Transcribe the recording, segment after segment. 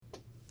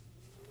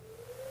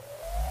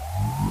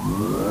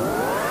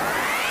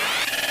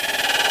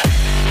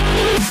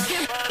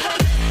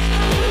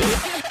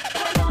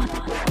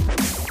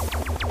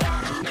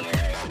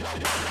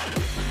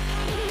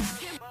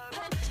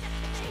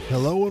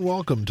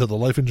welcome to the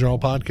Life in General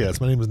podcast.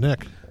 My name is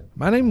Nick.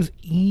 My name's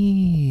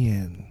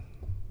Ian.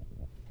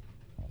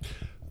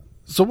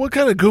 So what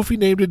kind of goofy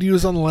name did you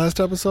use on the last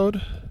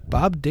episode?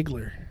 Bob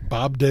Diggler.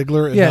 Bob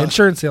Diggler? And Yeah,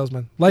 insurance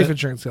salesman. Life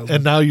insurance salesman.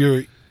 And now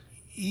you're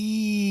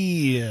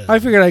Ian. I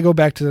figured I'd go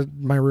back to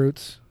my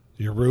roots.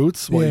 Your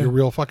roots? What, Yeah. your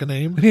real fucking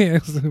name? Yeah,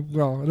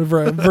 well,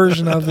 a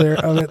version of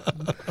it.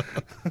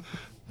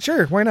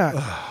 Sure, why not?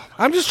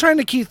 I'm just trying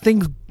to keep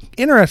things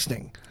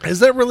interesting. Is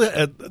that really...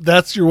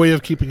 that's your way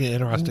of keeping it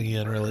interesting,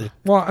 Ian, really?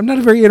 Well, I'm not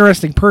a very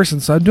interesting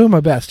person, so I'm doing my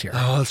best here.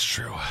 Oh, that's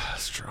true.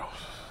 That's true.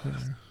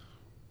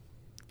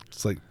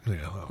 It's like,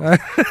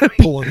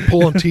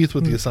 pulling teeth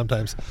with you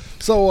sometimes.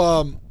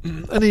 So,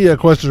 any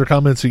questions or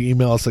comments, you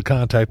email us at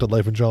contact at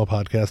Life in General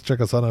Podcast.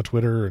 Check us out on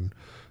Twitter and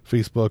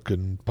Facebook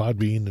and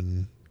Podbean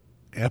and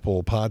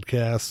Apple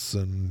Podcasts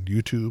and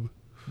YouTube.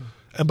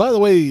 And by the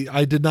way,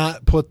 I did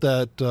not put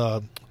that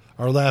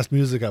our last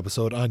music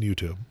episode on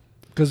YouTube.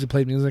 Because you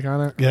played music on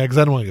it? Yeah, because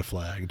I don't want to get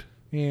flagged.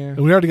 Yeah. And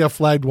we already got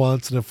flagged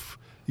once, and if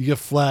you get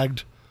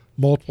flagged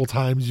multiple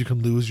times, you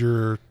can lose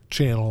your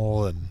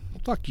channel. And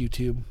Fuck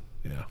YouTube.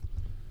 yeah.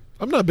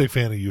 I'm not a big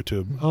fan of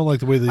YouTube. I don't like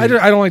the way they... I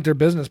don't like their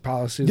business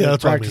policies. Yeah, their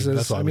that's what I mean. practices.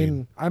 That's what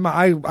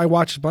I mean. I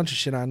watch a bunch of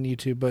shit on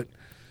YouTube, but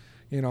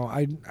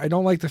I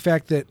don't like the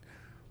fact that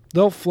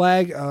they'll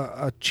flag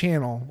a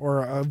channel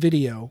or a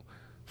video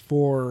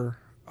for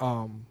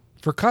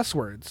cuss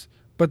words,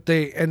 but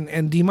they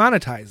and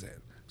demonetize it.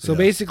 So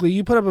basically,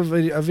 you put up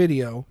a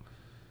video,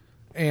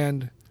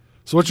 and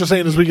So what you're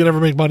saying is we can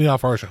never make money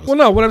off our shows? well,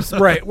 no, what I'm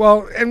right.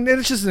 Well, and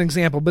it's just an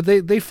example, but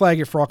they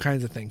flag it for all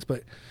kinds of things.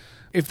 But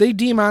if they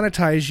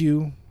demonetize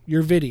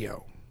your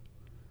video,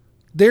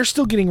 they're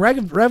still getting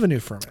revenue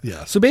from it.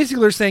 Yeah. So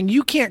basically, they're saying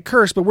you can't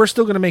curse, but we're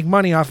still going to make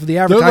money off of the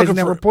advertising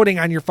that we're putting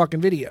on your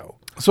fucking video.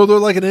 So they're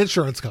like an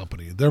insurance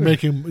company. They're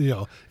making,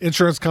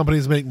 insurance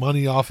companies make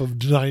money off of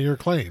denying your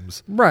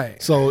claims.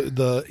 Right. So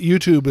the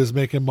YouTube is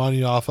making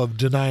money off of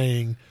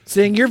denying...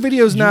 Saying your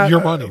video's not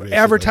your money, basically.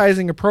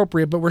 advertising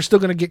appropriate, but we're still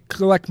going to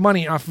collect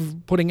money off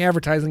of putting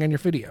advertising on your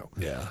video.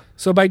 Yeah.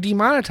 So by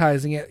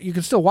demonetizing it, you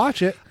can still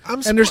watch it,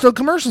 and there's still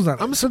commercials on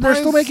it. So they're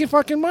still surprised- making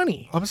fucking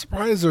money. I'm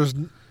surprised there's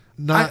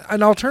not...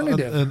 An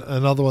alternative.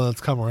 Another one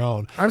that's come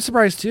around. I'm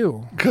surprised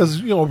too.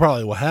 Because,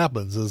 probably what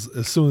happens is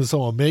as soon as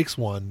someone makes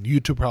one,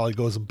 YouTube probably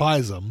goes and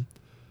buys them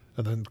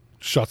and then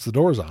shuts the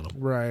doors on them.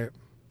 Right.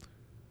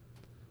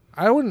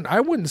 I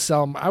wouldn't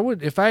sell them. I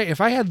would if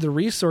I had the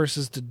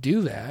resources to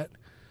do that,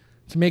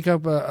 to make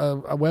up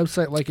a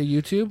website like a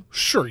YouTube.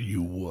 Sure,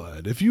 you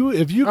would. If you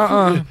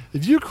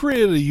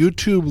created a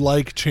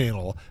YouTube-like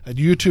channel and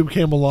YouTube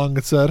came along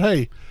and said,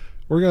 "Hey,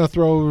 we're going to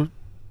throw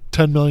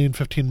 $10 million,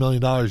 $15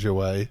 million your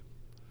way,"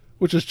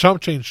 which is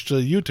chump change to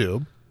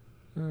YouTube,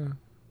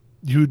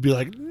 you would be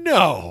like,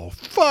 "No,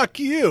 fuck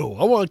you!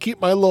 I want to keep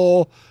my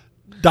little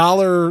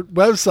dollar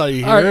website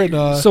here." Right,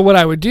 and, so what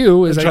I would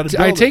do is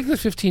I take it. the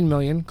 $15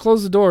 million,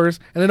 close the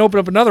doors, and then open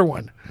up another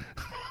one.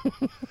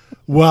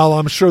 Well,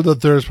 I'm sure that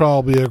there's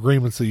probably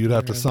agreements that you'd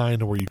have to sign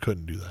to where you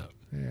couldn't do that.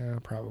 Yeah,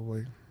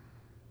 probably. I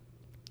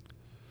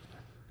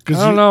 'Cause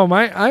don't know.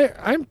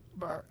 I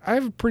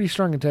have pretty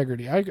strong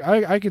integrity.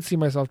 I could see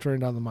myself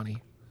turning down the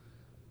money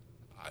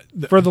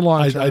for the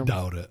long term. I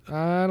doubt it.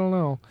 I don't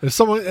know. If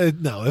someone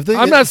if they,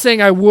 I'm not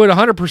saying I would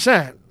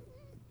 100%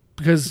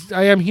 because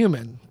I am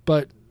human,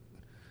 but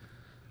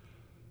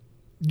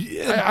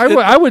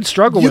I would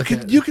struggle with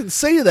it. You can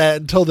say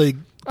that until they.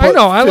 I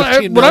know.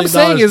 What I'm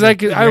saying is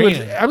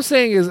I'm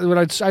saying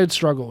is I'd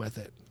struggle with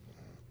it.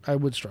 I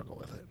would struggle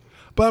with it.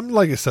 But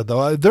like I said,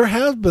 though, there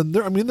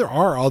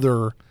are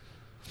other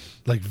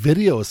like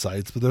video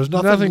sites, but there's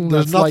nothing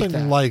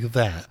like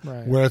that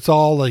right. where it's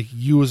all like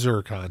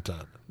user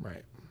content,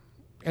 right?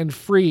 And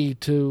free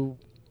to.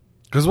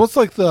 Because what's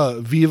like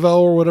the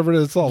Vivo or whatever it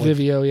is, it's all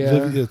Vivio,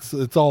 yeah.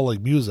 It's all like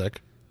music.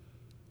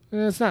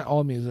 It's not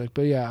all music,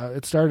 but yeah,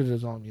 it started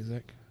as all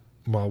music.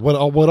 Well,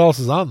 what else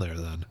is on there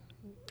then?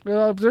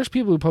 There's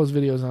people who post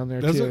videos on there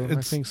too.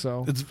 I think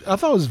so. I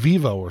thought it was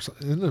Vivo or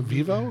something. Isn't it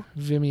Vivo?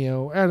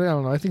 Vimeo. I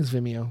don't know. I think it's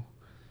Vimeo.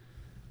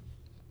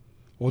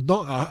 Well,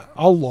 no,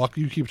 I'll look.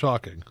 You keep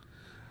talking.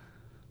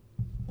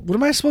 What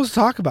am I supposed to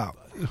talk about?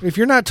 If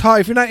you're not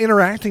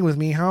interacting with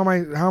me, how am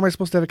I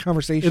supposed to have a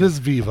conversation? It is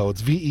Vivo.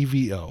 It's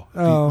Vevo.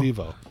 Oh.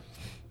 Vivo.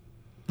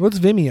 What's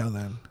Vimeo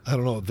then? I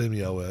don't know what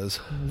Vimeo is.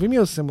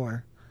 Vimeo's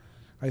similar,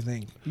 I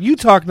think. You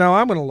talk now.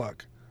 I'm going to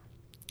look.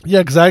 Yeah,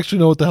 because I actually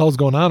know what the hell's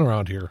going on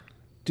around here.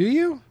 Do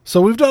you?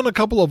 So we've done a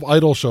couple of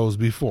idol shows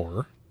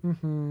before.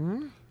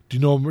 Mm-hmm. Do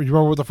you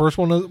remember what the first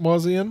one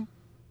was, Ian?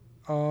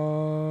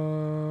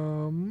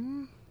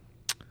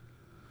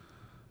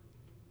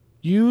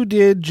 You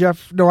did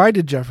No, I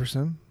did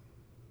Jefferson.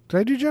 Did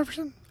I do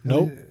Jefferson?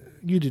 Nope.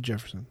 You did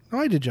Jefferson. No,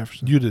 I did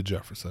Jefferson. You did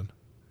Jefferson.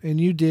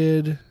 And you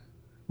did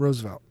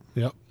Roosevelt.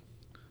 Yep.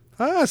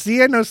 Ah,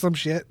 see, I know some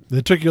shit.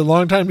 It took you a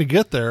long time to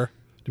get there.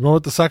 Do you remember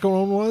what the second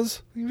one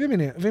was?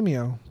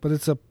 Vimeo, but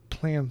it's a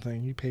plan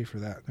thing. You pay for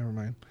that. Never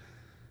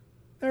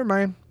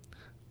mind.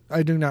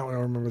 I do not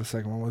remember the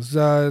second one was.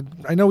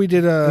 I know we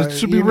did. It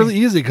should be really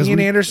easy because Ian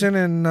Anderson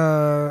and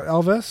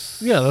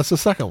Elvis. Yeah, that's the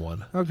second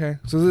one. Okay,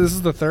 so this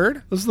is the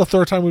third. This is the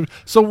third time we.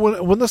 So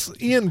when this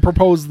Ian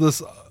proposed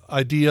this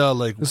idea,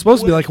 like it's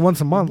supposed to be like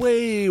once a month.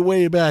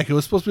 Way back, it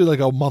was supposed to be like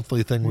a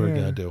monthly thing we were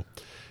gonna do.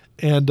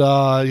 And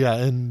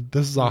and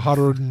this is our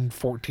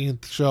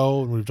 114th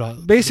show, and we've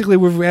done basically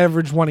we've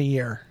averaged one a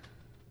year.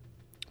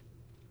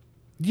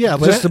 Yeah,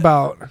 but just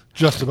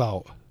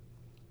about.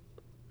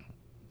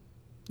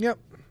 Yep,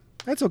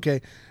 that's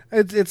okay.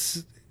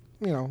 It's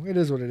it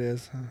is what it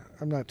is.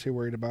 I'm not too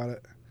worried about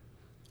it.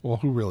 Well,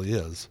 who really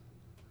is?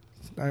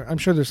 I'm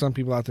sure there's some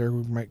people out there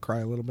who might cry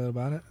a little bit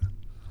about it.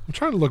 I'm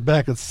trying to look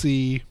back and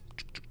see,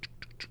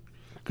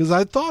 because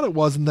I thought it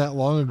wasn't that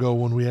long ago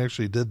when we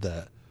actually did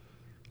that.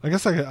 I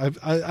guess I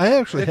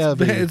actually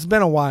have. It's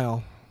been a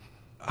while.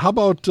 How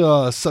about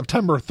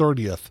September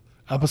 30th,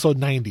 episode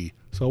 90?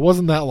 So it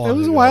wasn't that long ago. It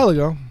was a while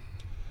ago.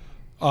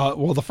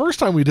 Well, the first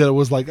time we did it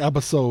was like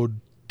episode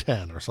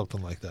 10 or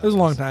something like that. It was a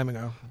long time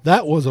ago.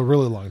 That was a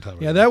really long time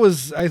ago. Yeah, that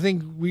was. I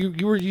think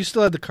you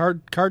still had the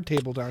card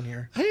table down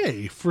here.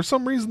 Hey, for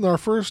some reason our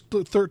first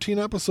 13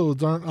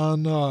 episodes aren't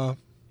on. I'm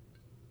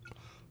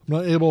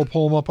not able to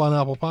pull them up on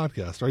Apple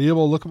Podcast. Are you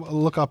able to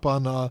look up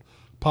on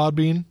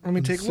Podbean? Let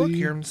me take a look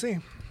here and see.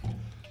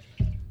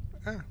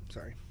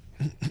 Sorry.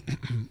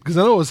 Because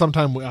I know it was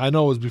sometime. I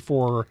know it was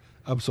before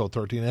episode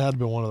 13. It had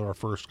been one of our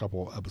first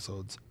couple of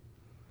episodes.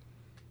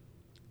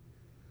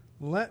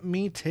 Let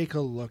me take a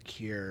look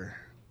here.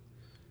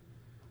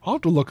 I'll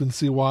have to look and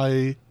see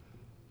why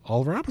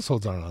all of our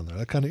episodes aren't on there.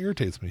 That kind of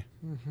irritates me.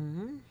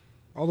 Mm-hmm.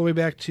 All the way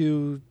back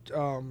to,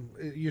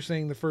 you're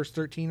saying the first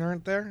 13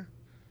 aren't there?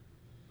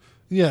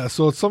 Yeah,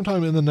 so it's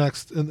sometime in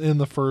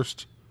the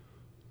first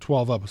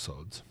 12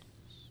 episodes.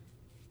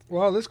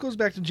 Well, this goes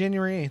back to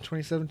January 8th,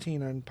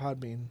 2017 on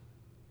Podbean.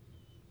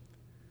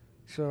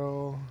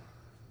 So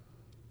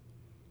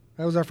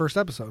that was our first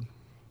episode.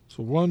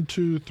 So 1,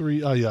 2,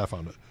 3. Oh, yeah, I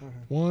found it. Okay.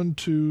 1,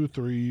 2,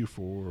 3,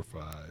 4,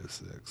 5,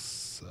 6,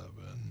 7,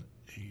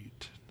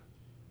 8.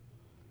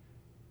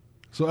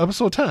 So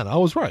episode 10, I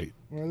was right.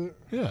 Was it?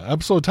 Yeah,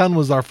 episode 10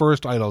 was our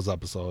first Idols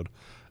episode.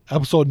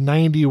 Episode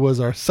 90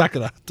 was our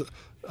second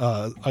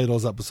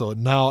Idols episode.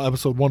 Now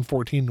episode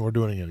 114, we're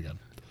doing it again.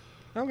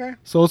 Okay.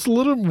 So it's a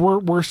little.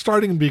 We're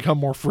starting to become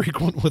more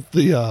frequent with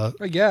the.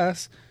 I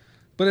guess,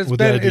 but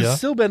it's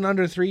still been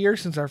under 3 years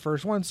since our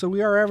first one, so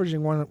we are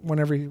averaging one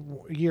every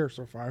year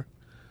so far.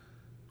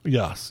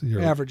 Yes,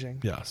 you're averaging.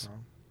 Yes,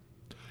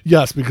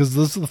 yes, because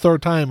this is the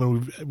third time,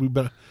 and we've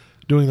been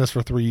doing this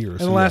for 3 years.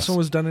 And the last one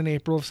was done in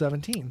April of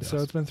 17, yes. So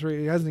it's been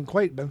 3. It hasn't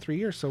quite been 3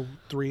 years, so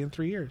 3 in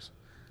 3 years.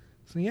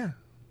 So yeah,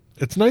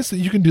 it's nice that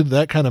you can do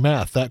that kind of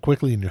math that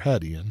quickly in your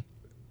head, Ian.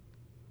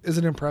 Is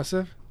it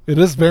impressive? It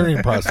is very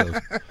impressive.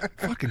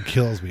 Fucking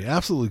kills me.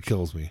 Absolutely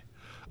kills me.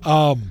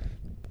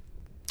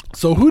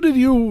 So who did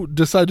you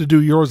decide to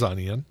do yours on,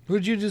 Ian? Who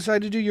did you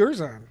decide to do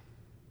yours on?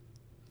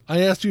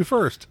 I asked you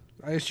first.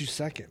 I asked you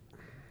second.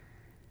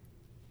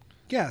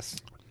 Yes.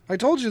 I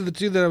told you the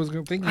two that I was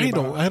thinking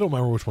about. I don't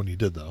remember which one you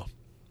did, though.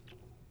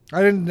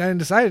 I didn't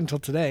decide until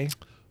today.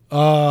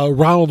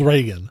 Ronald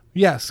Reagan.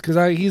 Yes,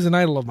 because he's an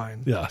idol of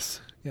mine.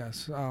 Yes.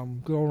 Yes.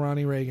 Good old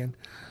Ronnie Reagan.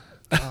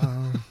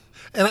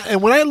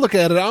 And when I look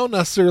at it, I don't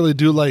necessarily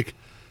do like,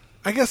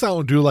 I guess I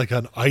don't do like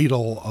an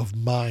idol of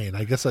mine.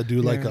 I guess I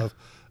do like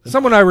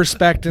someone I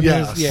respect. And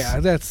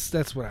yes.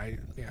 That's what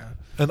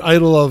an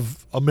idol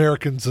of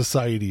American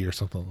society or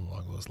something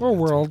along those lines. Or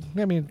world.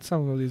 I mean,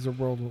 some of these are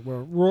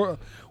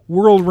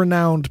world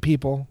renowned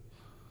people.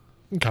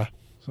 Okay.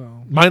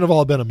 So mine have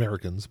all been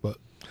Americans, but.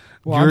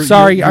 Well, I'm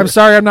sorry. I'm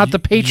sorry. I'm not the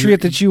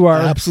patriot that you are.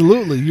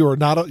 Absolutely, you're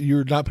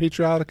not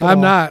patriotic. I'm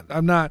not.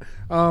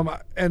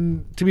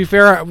 And to be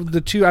fair,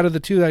 the two out of the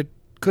two I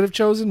could have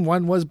chosen,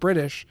 one was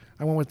British.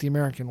 I went with the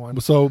American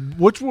one. So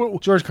which one?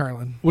 George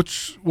Carlin.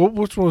 Which one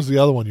was the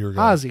other one you were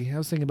going? Ozzy. I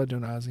was thinking about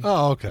doing Ozzy.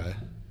 Oh, okay.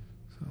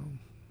 So,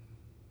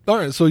 all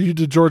right. So you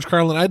did George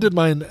Carlin. I did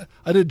mine.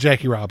 I did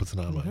Jackie Robinson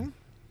on mine.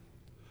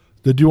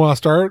 Did you want to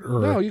start?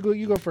 Or no,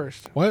 you go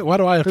first. Why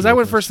do I have to? Because I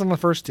went first on the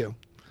first two.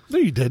 No,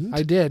 you didn't.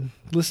 I did.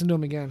 Listen to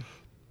him again.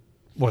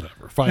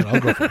 Whatever. Fine, I'll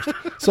go first.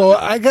 So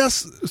I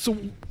guess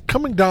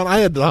coming down,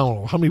 I don't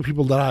know how many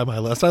people did I have on my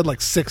list. I had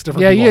like 6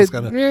 different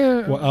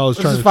people. I was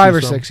trying to 5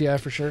 or 6, yeah,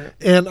 for sure.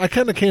 And I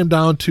kind of came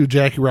down to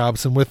Jackie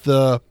Robinson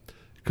because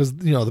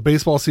the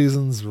baseball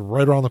season's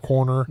right around the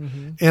corner,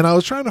 and I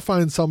was trying to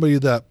find somebody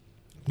that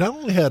not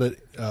only had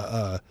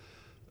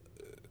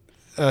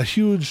a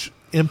huge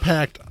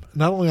impact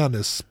not only on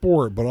his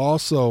sport but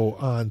also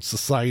on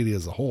society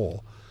as a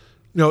whole.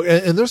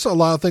 And there's a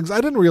lot of things.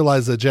 I didn't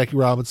realize that Jackie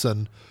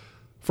Robinson,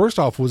 first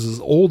off, was as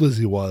old as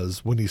he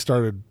was when he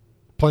started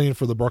playing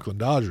for the Brooklyn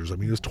Dodgers. I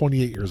mean, he was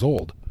 28 years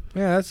old.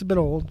 Yeah, that's a bit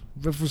old,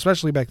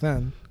 especially back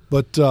then.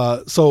 But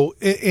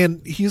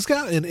and he's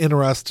got an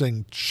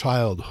interesting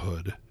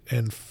childhood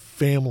and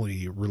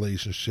family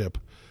relationship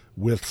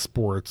with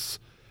sports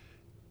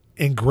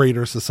and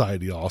greater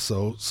society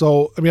also.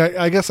 So, I mean,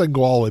 I guess I can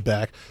go all the way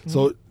back.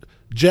 So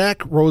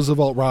Jack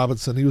Roosevelt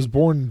Robinson, he was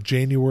born in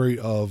January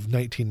of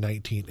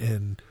 1919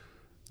 in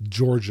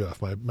Georgia,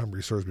 if my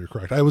memory serves me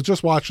correct. I was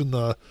just watching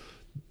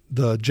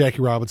the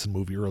Jackie Robinson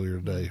movie earlier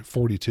today,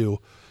 42.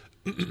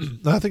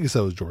 I think he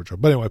said it was Georgia.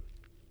 But anyway,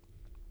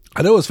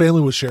 I know his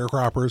family was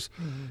sharecroppers,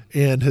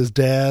 and his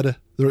dad,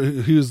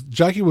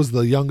 Jackie was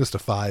the youngest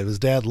of 5. His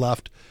dad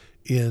left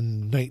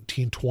in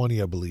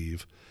 1920, I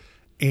believe,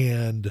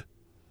 and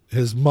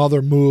his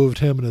mother moved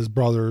him and his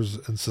brothers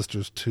and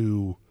sisters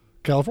to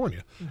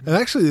California. And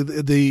actually,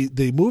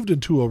 they moved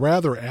into a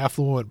rather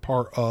affluent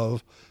part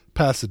of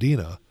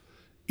Pasadena,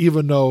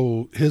 even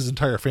though his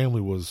entire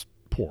family was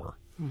poor.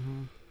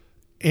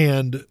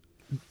 And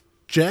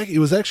it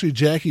was actually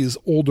Jackie's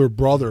older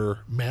brother,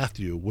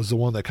 Matthew, was the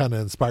one that kind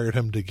of inspired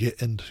him to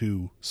get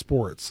into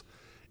sports.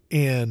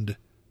 And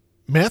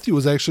Matthew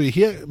is actually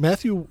kind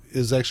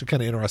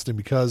of interesting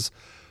because,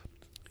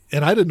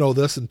 and I didn't know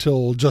this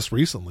until just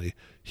recently,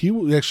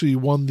 he actually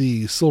won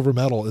the silver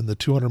medal in the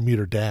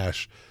 200-meter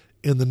dash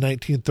in the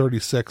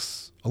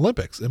 1936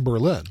 Olympics in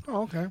Berlin.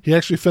 Oh, okay. He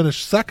actually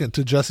finished second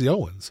to Jesse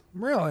Owens.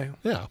 Really?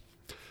 Yeah.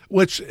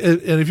 Which,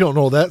 and if you don't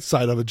know that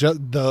side of it,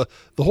 the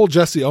whole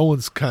Jesse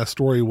Owens kind of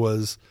story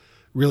was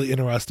really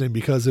interesting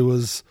because it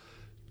was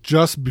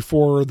just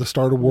before the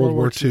start of World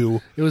War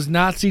II. It was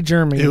Nazi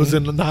Germany. It was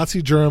in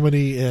Nazi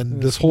Germany,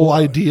 and this whole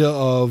idea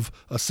of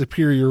a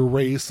superior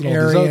race and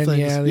all these other things.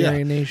 Yeah, the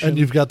Aryan nation. And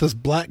you've got this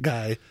black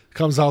guy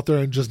comes out there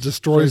and just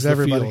destroys the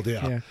field.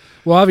 Yeah.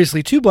 Well,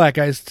 obviously, 2 black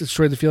guys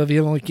destroyed the field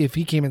if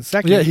he came in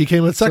second. Yeah, he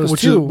came in second,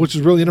 which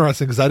is really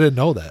interesting because I didn't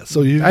know that. So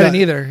I didn't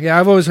either. Yeah,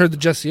 I've always heard the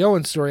Jesse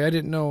Owens story. I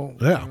didn't know.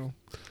 Yeah.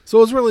 So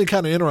it was really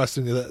kind of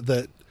interesting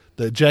that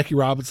Jackie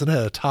Robinson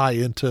had a tie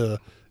into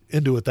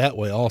it that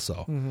way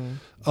also.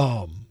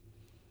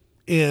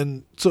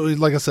 And so,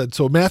 like I said,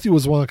 so Matthew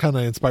was the one that kind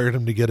of inspired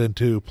him to get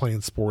into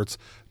playing sports.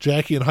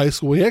 Jackie in high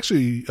school, he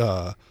actually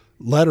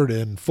lettered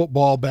in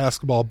football,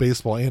 basketball,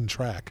 baseball, and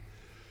track.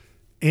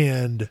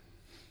 And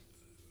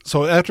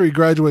so after he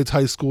graduates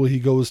high school, he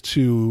goes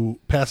to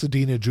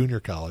Pasadena Junior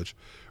College,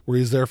 where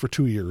he's there for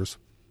 2 years.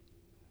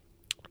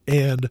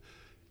 And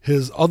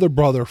his other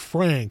brother,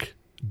 Frank,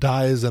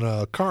 dies in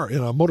a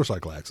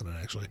motorcycle accident,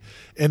 actually.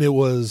 And it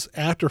was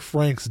after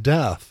Frank's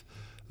death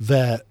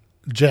that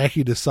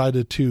Jackie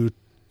decided to,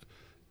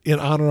 in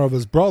honor of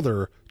his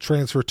brother,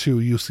 transfer to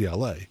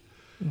UCLA.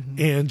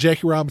 And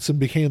Jackie Robinson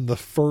became the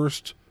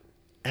first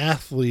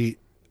athlete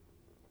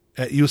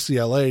at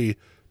UCLA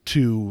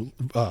to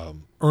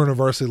earn a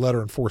varsity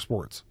letter in 4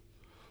 sports.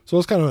 So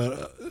it's kind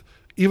of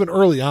even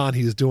early on,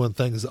 he's doing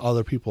things that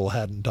other people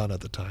hadn't done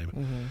at the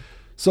time.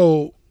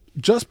 So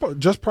just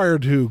prior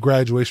to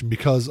graduation,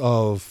 because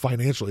of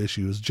financial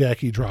issues,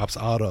 Jackie drops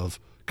out of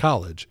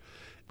college,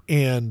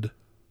 and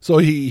so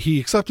he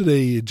accepted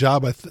a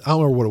job. I don't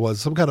remember what it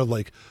was, some kind of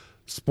like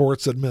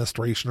sports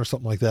administration or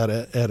something like that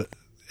at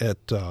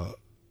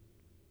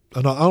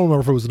I don't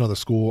remember if it was another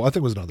school. I think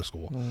it was another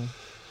school.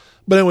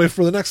 But anyway,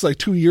 for the next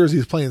 2 years,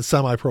 he's playing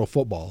semi-pro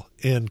football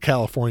in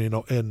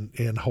California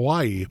and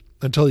Hawaii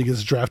until he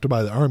gets drafted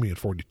by the Army at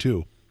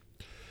 42.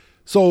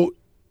 So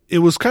it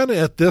was kind of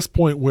at this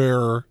point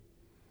where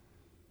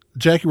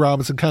Jackie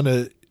Robinson kind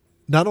of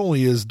not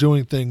only is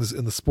doing things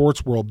in the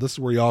sports world, this is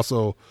where he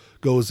also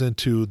goes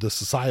into the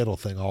societal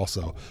thing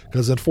also.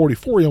 Because in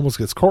 44, he almost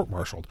gets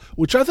court-martialed,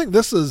 which I think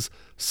this is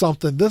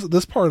something,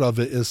 this part of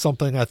it is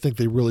something I think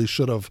they really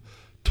should have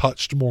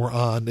touched more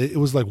on. It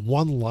was like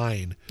one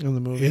line in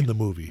the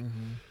movie.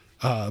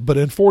 But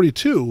in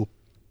 42,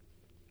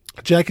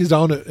 Jackie's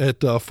down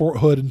at Fort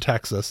Hood in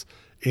Texas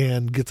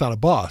and gets on a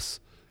bus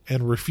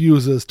and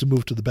refuses to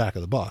move to the back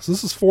of the bus.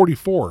 This is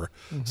 44.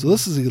 So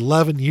this is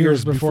 11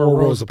 years before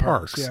Rosa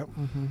Parks. Yeah.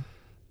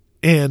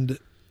 And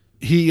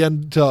he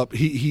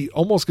he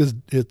almost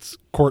gets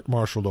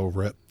court-martialed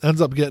over it, ends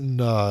up getting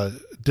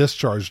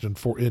discharged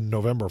in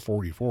November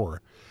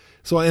 44.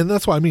 So, and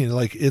that's what I mean.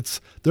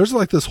 There's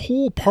this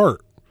whole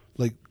part,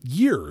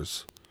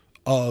 years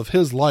of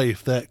his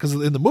life because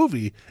in the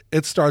movie,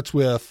 it starts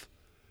with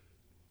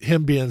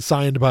him being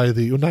signed by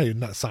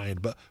not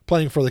signed, but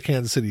playing for the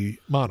Kansas City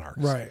Monarchs.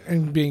 Right.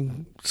 And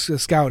being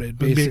scouted,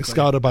 basically. And being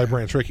scouted by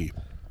Branch Rickey.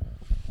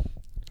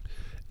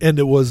 And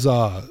it was,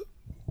 and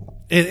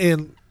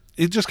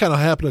it just kind of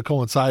happened to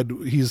coincide.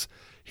 He's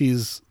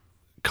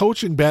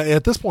coaching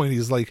at this point,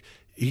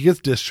 he gets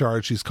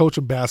discharged. He's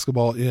coaching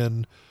basketball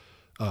in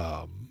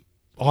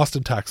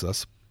Austin,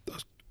 Texas,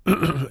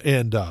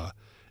 and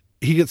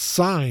he gets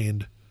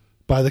signed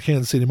by the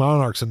Kansas City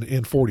Monarchs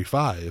in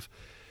 45.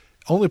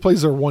 Only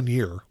plays there 1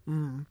 year.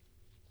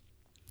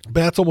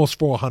 Bats almost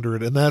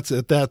 400, and that's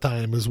at that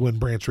time is when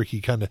Branch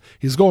Rickey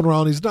he's going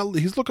around.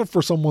 He's looking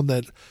for someone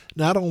that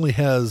not only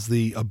has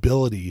the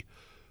ability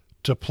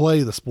to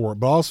play the sport,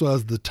 but also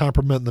has the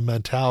temperament and the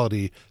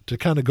mentality to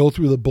kind of go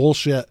through the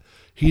bullshit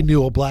he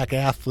knew a black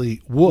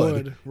athlete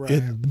would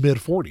in the mid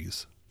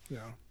 40s.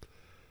 Yeah.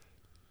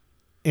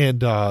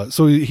 And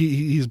so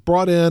he's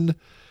brought in.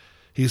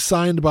 He's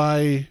signed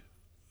by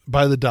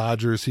the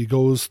Dodgers. He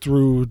goes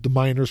through the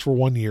minors for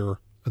 1 year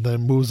and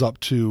then moves up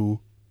to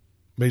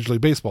Major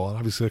League Baseball, and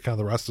obviously kind of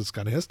the rest is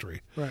kind of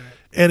history. Right.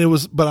 And it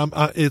was, but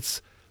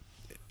it's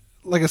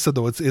like I said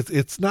though,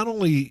 it's not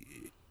only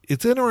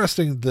it's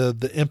interesting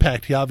the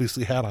impact he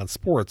obviously had on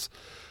sports,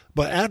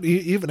 but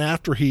even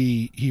after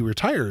he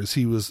retires,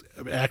 he was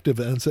active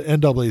in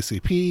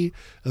NAACP,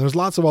 and there's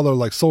lots of other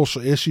like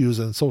social issues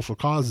and social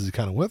causes he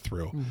kind of went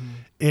through,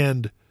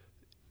 and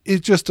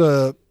it's just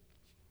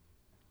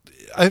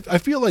I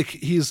feel like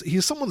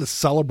he's someone that's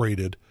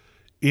celebrated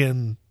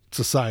in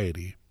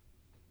society.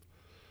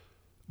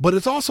 But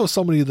it's also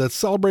somebody that's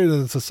celebrated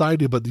in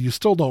society, but you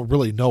still don't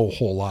really know a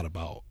whole lot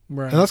about.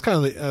 Right. And that's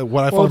kind of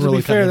what I found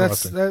really kind of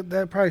interesting.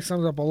 That probably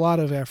sums up a lot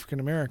of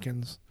African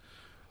Americans,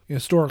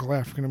 historical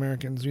African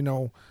Americans.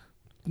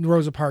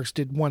 Rosa Parks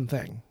did one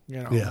thing.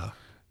 Yeah.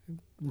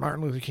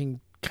 Martin Luther King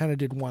kind of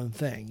did one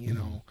thing.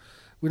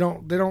 They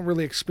don't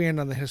really expand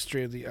on the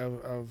history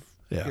of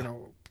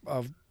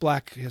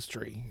Black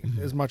history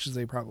as much as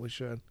they probably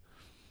should.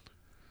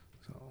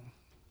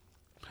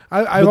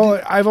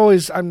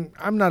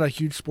 I'm not a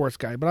huge sports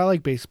guy, but I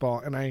like baseball,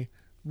 and I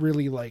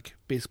really like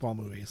baseball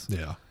movies.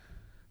 Yeah.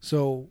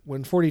 So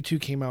when 42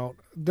 came out,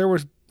 there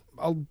was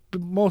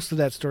most of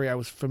that story I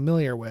was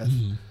familiar with,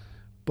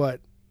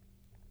 but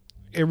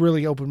it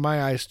really opened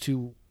my eyes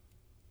to,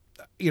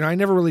 I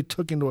never really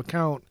took into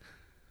account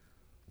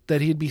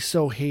that he'd be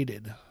so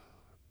hated.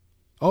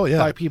 Oh yeah,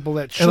 by people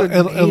that shouldn't.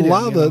 And a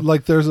lot of the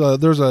like, there's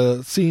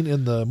a scene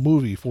in the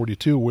movie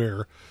 42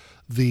 where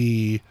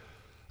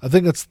I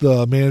think it's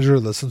the manager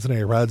of the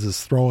Cincinnati Reds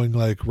is throwing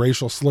like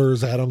racial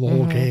slurs at him the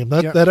whole game.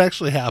 That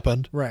actually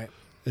happened, right?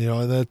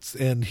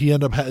 And he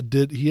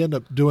ended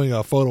up doing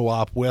a photo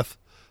op with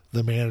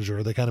the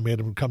manager. They kind of made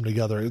him come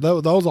together.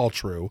 That was all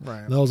true.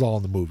 Right. That was all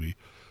in the movie.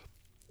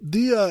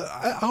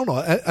 I don't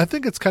know. I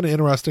think it's kind of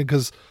interesting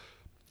because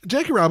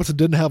Jackie Robinson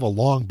didn't have a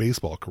long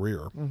baseball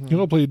career. He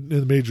only played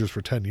in the majors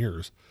for 10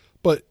 years,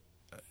 but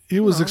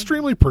he was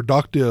extremely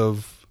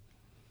productive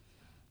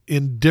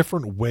in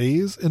different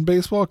ways in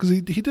baseball because he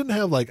didn't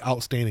have like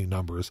outstanding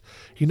numbers.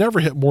 He never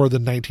hit more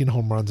than 19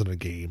 home runs in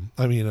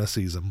a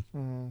season.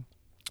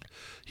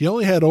 He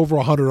only had over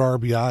 100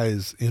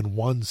 RBIs in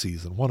one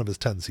season, one of his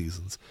 10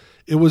 seasons.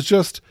 It was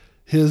just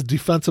his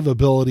defensive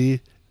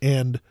ability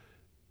and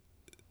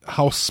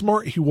how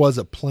smart he was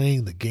at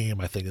playing the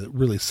game. I think it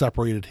really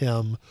separated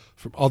him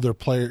from other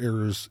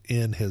players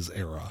in his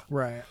era.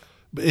 Right.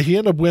 But he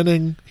ended up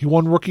winning. He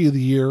won Rookie of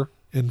the Year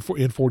in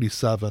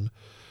 47.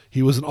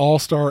 He was an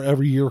all-star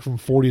every year from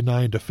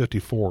 49 to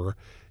 54,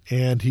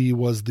 and he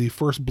was the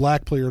first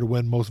black player to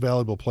win Most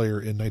Valuable Player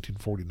in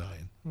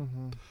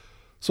 1949.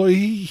 So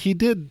he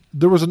did.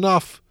 There was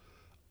enough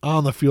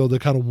on the field to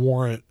kind of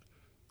warrant,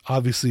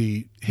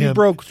 obviously, him. He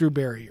broke through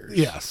barriers.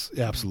 Yes,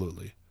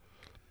 absolutely.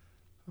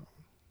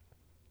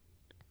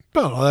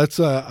 But no, that's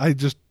I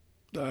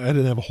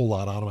didn't have a whole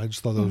lot on him. I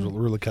just thought that was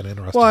really kind of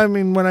interesting. Well, I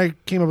mean, when I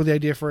came up with the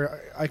idea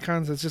for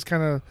icons, it's just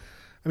kind of,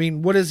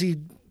 what is he?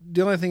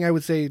 The only thing I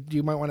would say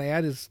you might want to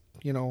add is,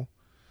 you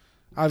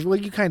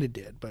kind of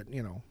did, but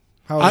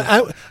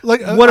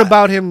what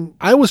about him?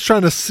 I was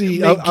trying to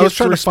see. I was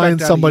trying to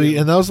find somebody,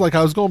 and that was like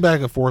I was going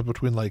back and forth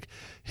between like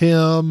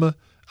him. I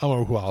don't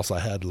know who else I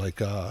had,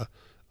 like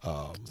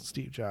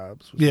Steve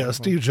Jobs. Yeah,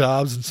 Steve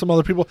Jobs and some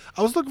other people.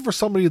 I was looking for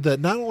somebody that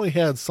not only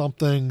had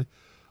something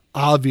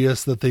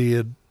obvious that they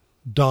had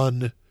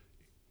done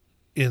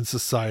in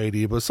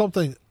society, but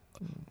something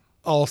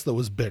else that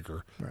was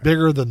bigger,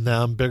 bigger than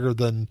them, bigger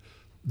than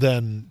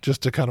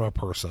just a kind of a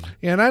person.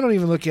 Yeah, and I don't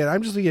even look at it.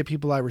 I'm just looking at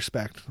people I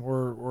respect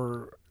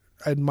or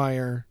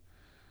admire.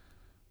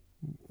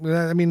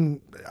 I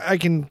mean, I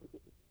can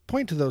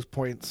point to those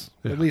points,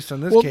 at least in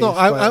this case. Well,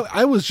 no,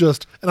 I was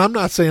just, and I'm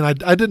not saying I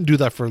didn't do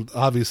that for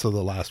obviously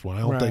the last one.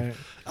 I don't think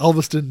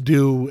Elvis didn't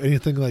do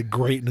anything like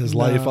great in his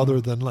life other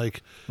than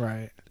like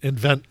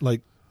invent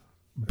like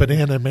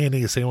banana and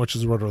mayonnaise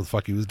sandwiches or whatever the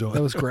fuck he was doing.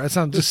 That was gross.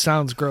 That just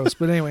sounds gross.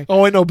 But anyway.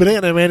 Oh, I know,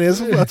 banana and mayonnaise.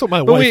 That's what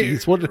my wife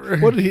eats. What did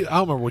he? I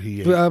don't remember what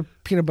he ate.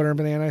 Peanut butter and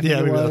banana. I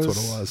think maybe that's what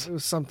it was. It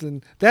was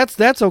something.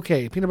 That's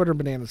okay. Peanut butter and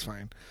banana is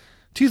fine.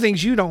 Two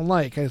things you don't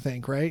like, I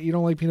think, right? You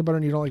don't like peanut butter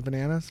and you don't like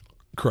bananas.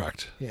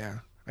 Correct. Yeah,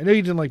 I know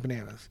you didn't like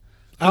bananas.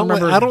 I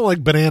don't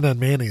like banana and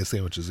mayonnaise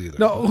sandwiches either.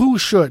 No, who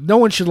should? No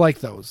one should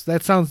like those.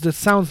 That sounds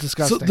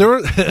disgusting.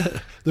 So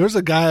there's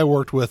a guy I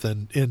worked with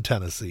in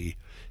Tennessee.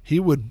 He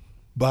would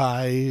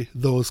buy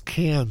those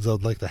cans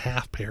of like the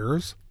half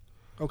pears.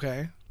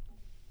 Okay.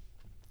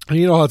 And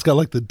you know how it's got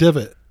like the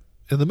divot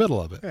in the middle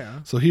of it.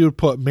 Yeah. So he would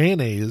put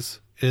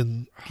mayonnaise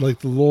in like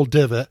the little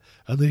divot,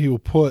 and then he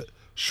would put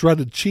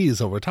shredded cheese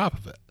over top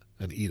of it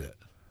and eat it.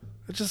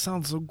 It just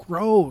sounds so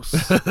gross.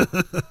 See,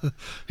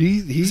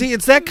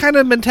 it's that kind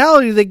of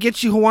mentality that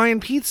gets you Hawaiian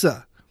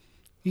pizza.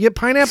 You get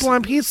pineapple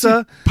on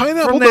pizza.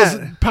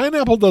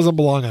 Pineapple doesn't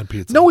belong on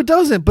pizza. No, it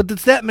doesn't. But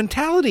it's that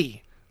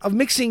mentality.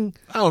 mixing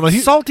I don't know,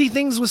 salty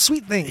things with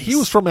sweet things. He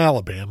was from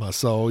Alabama,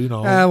 so, you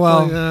know.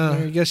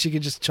 I guess you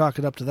could just chalk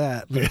it up to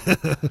that.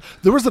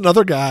 There was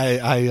another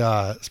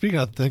guy, speaking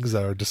of things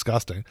that are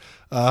disgusting,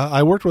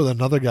 I worked with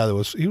another guy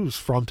he was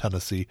from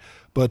Tennessee,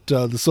 but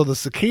so the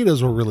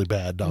cicadas were really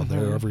bad down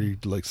there every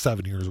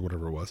 7 years or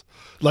whatever it was.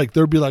 Like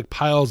there'd be like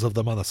piles of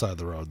them on the side of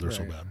the road. They're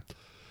so bad.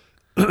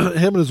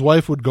 Him and his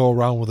wife would go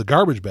around with a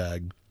garbage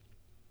bag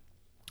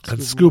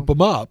and scoop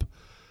them up,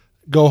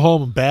 go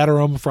home and batter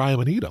them, fry them,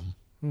 and eat them.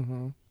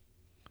 Mm-hmm.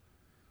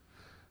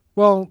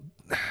 Well,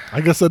 I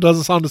guess that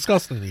doesn't sound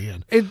disgusting in the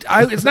end.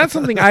 It's not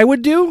something I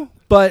would do,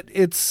 but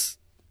it's.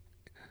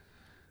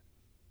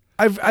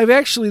 I've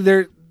actually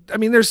there. I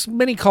mean, there's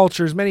many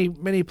cultures,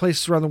 many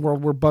places around the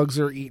world where bugs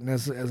are eaten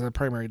as a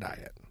primary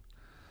diet.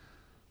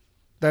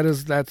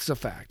 That's a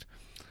fact.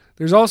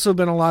 There's also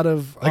been a lot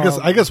of.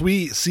 I guess we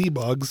eat sea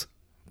bugs.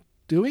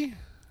 Do we?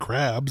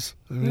 Crabs.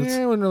 I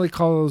wouldn't really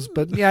call those,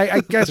 but yeah,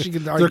 I guess you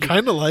could argue. They're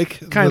kind of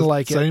like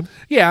it.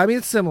 Yeah, I mean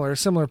it's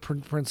similar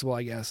principle,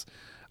 I guess.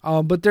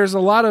 But there's a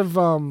lot of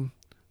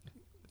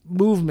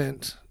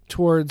movement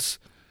towards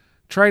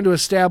trying to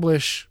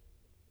establish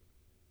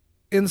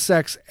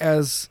insects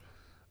as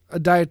a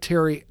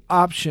dietary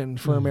option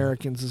for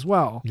Americans as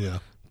well. Yeah,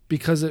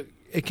 because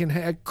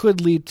it could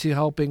lead to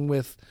helping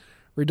with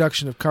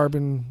reduction of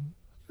carbon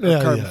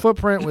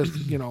footprint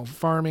with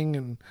farming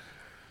and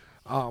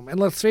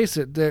let's face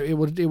it, it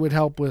would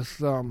help with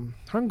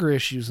hunger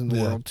issues in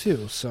the world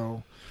too.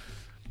 So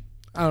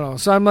I don't know.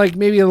 So I'm like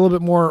maybe a little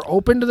bit more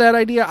open to that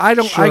idea. I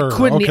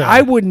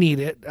wouldn't eat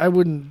it. I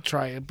wouldn't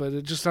try it, but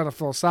it just on a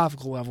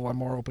philosophical level, I'm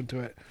more open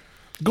to it.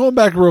 Going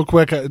back real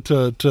quick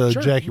to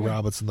Jackie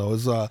Robinson though,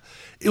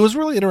 it was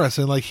really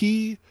interesting. Like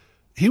he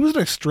was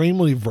an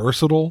extremely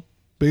versatile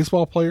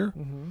baseball player.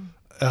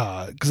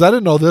 Because I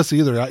didn't know this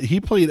either. He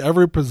played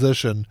every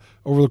position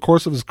over the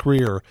course of his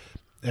career,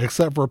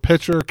 except for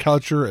pitcher,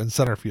 catcher, and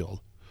center field.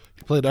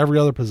 He played every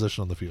other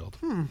position on the field.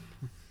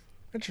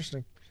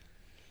 Interesting.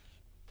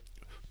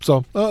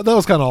 So that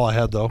was kind of all I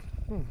had, though.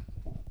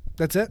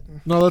 That's it?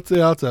 No, that's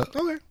it.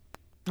 Okay.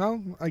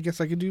 Well, I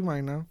guess I could do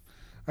mine now.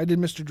 I did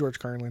Mr. George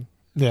Carlin.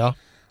 Yeah.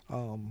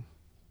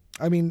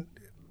 I mean,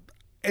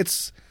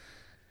 it's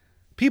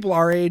people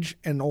our age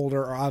and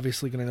older are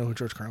obviously going to know who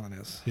George Carlin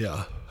is.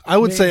 Yeah. I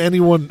would say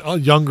anyone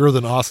younger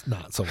than us,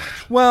 not so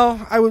much.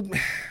 Well, I would.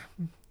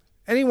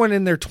 Anyone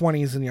in their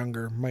 20s and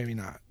younger, maybe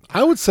not.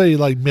 I would say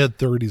like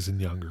mid-30s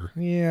and younger.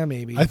 Yeah,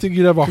 maybe. I think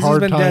you'd have a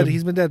hard time.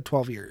 He's been dead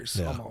 12 years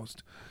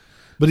almost.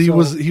 But he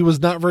was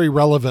not very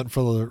relevant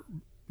for the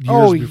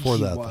years before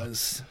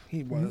that.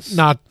 He was.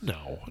 No,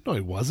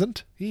 he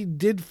wasn't. He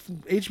did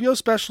HBO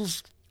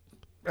specials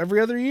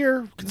every other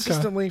year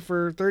consistently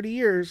for 30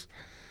 years.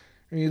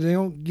 I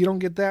mean, you don't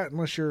get that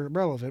unless you're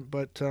relevant.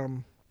 But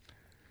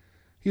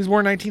he was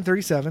born in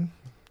 1937.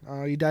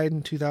 He died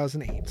in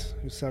 2008.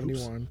 He was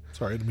 71. Oops.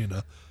 Sorry, I didn't mean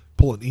to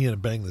pull an Ian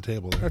and bang the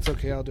table there. That's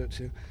okay. I'll do it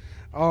too.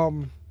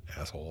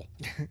 Asshole.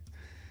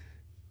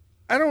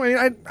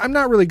 I'm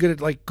not really good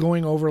at like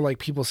going over like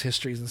people's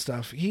histories and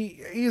stuff.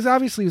 He's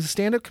obviously a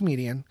stand-up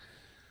comedian.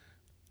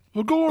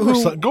 Well, go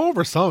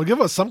over some. Give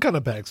us some kind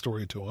of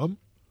backstory to him.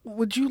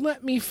 Would you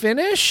let me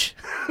finish?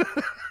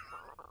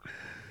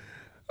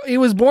 He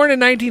was born in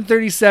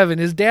 1937.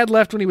 His dad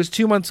left when he was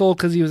 2 months old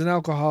because he was an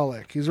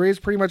alcoholic. He was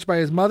raised pretty much by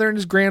his mother and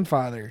his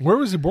grandfather. Where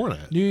was he born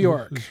at? New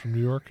York. He's from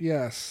New York?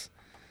 Yes.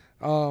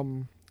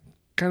 Kind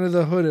of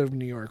the hood of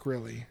New York,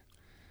 really. It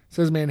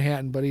says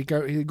Manhattan, but he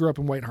grew up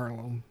in White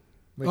Harlem.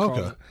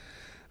 Okay.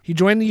 He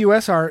joined the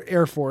U.S.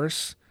 Air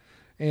Force,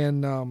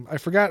 and I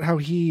forgot how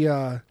he...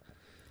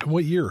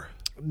 what year?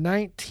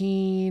 It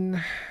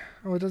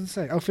doesn't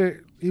say.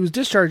 He was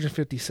discharged in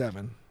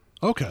 1957.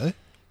 Okay.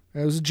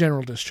 It was a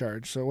general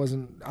discharge, so it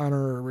wasn't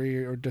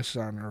honorary or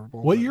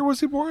dishonorable. What year was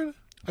he born?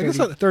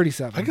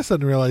 37. I guess I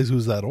didn't realize he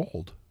was that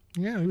old.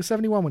 Yeah, he was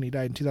 71 when he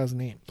died in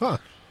 2008. Huh.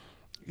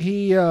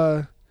 He,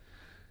 I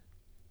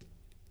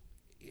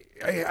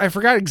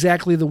forgot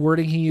exactly the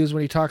wording he used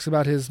when he talks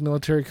about his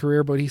military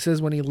career, but he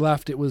says when he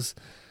left, it's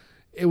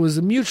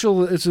a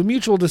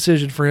mutual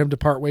decision for him to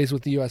part ways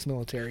with the U.S.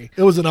 military.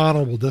 It was an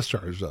honorable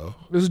discharge, though.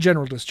 It was a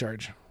general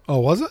discharge. Oh,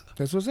 was it?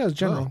 That's what it says,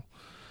 general. Oh.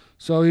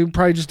 So he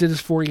probably just did his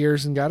 4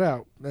 years and got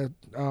out.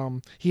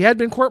 He had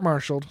been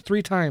court-martialed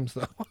 3 times,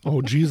 though.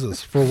 Oh,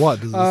 Jesus. For what,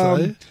 does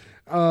it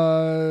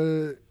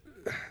say?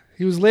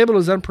 He was labeled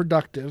as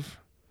unproductive.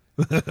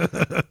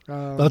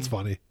 That's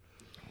funny.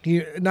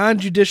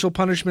 Non-judicial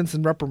punishments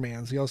and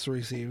reprimands he also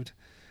received.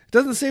 It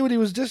doesn't say what he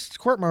was just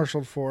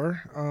court-martialed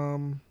for,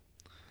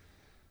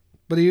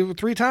 but he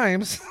 3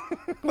 times,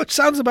 which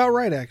sounds about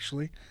right,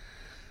 actually.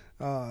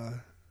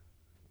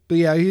 But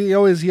yeah, he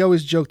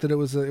always joked that it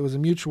was a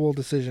mutual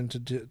decision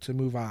to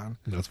move on.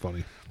 That's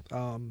funny.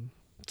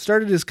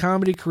 Started his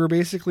comedy career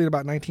basically in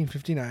about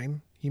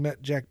 1959. He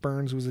met Jack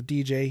Burns, who was a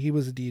DJ. He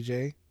was a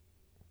DJ.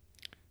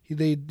 He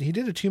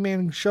did a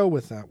 2-man show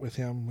with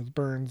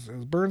Burns. It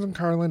was Burns and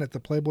Carlin at the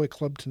Playboy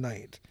Club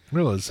Tonight.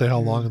 Really? Say how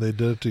long they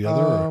did it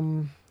together?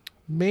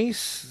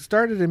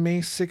 Started in May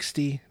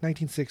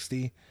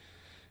 1960,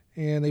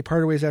 and they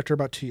parted ways after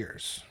about 2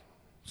 years.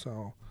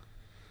 So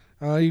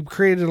he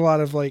created a lot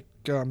of like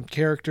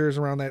characters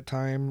around that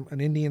time.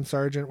 An Indian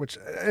sergeant, which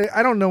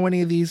I don't know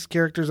any of these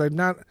characters. I'm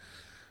not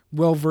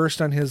well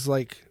versed on his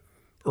like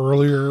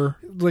earlier,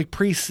 like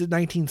pre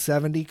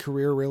 1970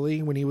 career,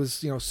 really, when he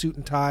was suit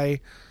and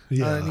tie,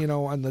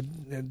 on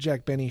the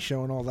Jack Benny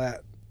show and all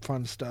that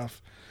fun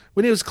stuff.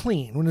 When it was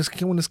clean, when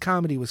his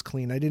comedy was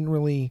clean, I didn't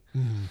really.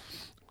 Mm.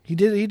 He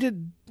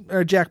did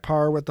Jack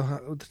Parr with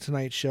the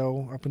Tonight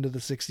Show up into the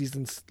 60s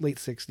and late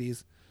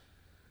 60s,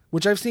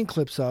 which I've seen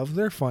clips of.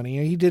 They're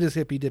funny. He did his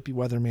Hippy Dippy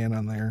Weatherman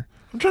on there.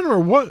 I'm trying to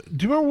remember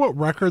do you remember what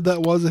record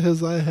that was of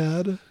his I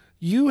had?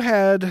 You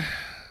had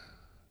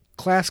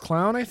Class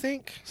Clown, I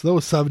think. So that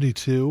was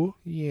 72.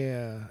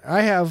 Yeah,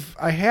 I have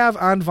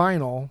on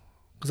vinyl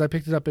because I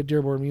picked it up at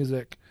Dearborn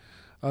Music.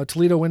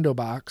 Toledo Window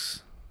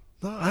Box.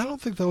 No, I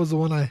don't think that was the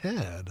one I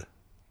had.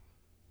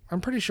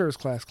 I'm pretty sure it's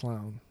Class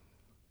Clown.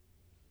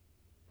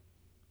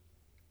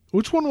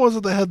 Which one was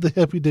it that had the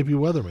Hippy Dippy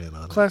Weatherman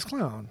on it? Class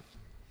Clown.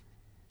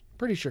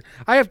 Pretty sure.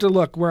 I have to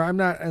look where I'm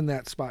not in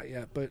that spot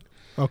yet, but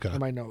in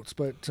my notes.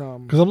 But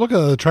because I'm looking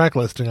at the track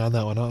listing on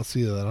that one, I don't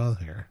see that on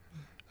here.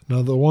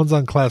 No, the ones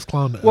on Class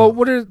Clown. Well,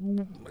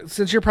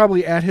 since you're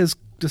probably at his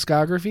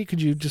discography,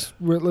 could you just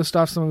list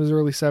off some of his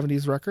early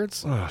 70s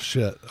records? Oh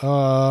shit!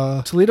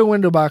 Toledo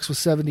Window Box was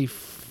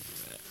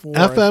 74.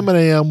 FM and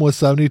AM was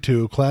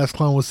 72. Class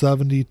Clown was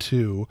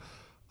 72.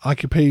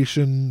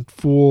 Occupation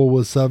Fool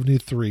was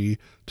 73.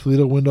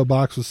 Toledo Window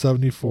Box was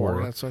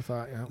 74. That's what I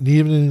thought, yeah. An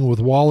Evening with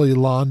Wally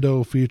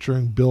Londo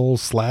featuring Bill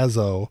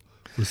Slazzo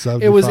was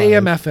 75. It was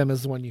AM FM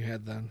is the one you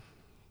had then.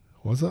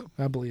 Was it?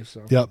 I believe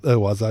so. Yep, it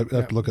was. I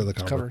have to look at the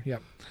cover.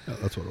 Yep. Yeah,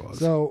 that's what it was.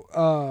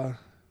 So,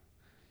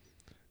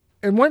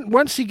 and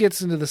once he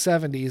gets into the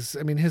 70s,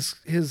 I mean,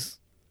 his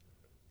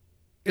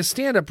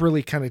stand-up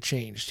really kind of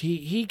changed.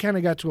 He kind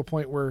of got to a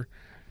point where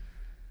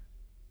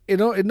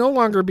it no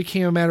longer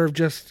became a matter of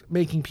just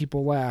making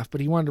people laugh, but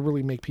he wanted to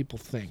really make people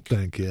think.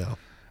 Yeah.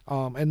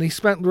 And he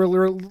spent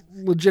really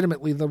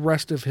legitimately the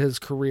rest of his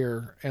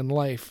career and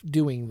life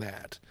doing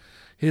that.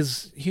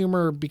 His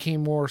humor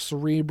became more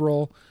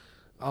cerebral,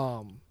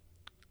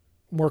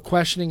 more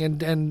questioning,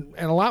 and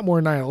a lot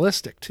more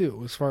nihilistic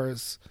too, as far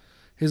as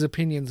his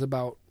opinions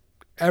about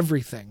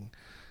everything.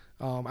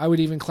 I would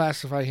even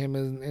classify him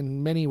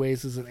in many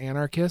ways as an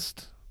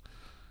anarchist,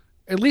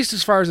 at least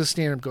as far as his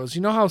stand-up goes.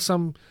 You know how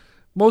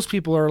most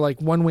people are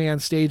like one way on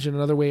stage and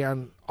another way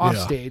off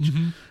stage.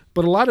 Mm-hmm.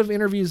 But a lot of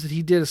interviews that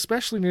he did,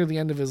 especially near the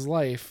end of his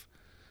life,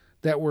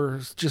 that were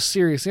just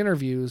serious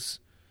interviews,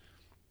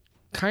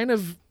 kind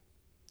of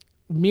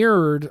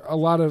mirrored a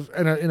lot of,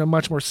 in a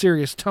much more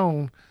serious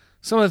tone,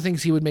 some of the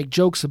things he would make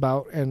jokes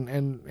about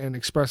and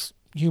express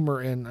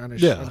humor in on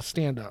a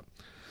stand-up.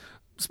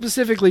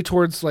 Specifically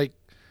towards like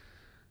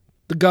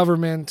the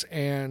government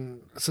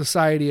and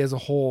society as a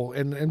whole.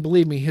 And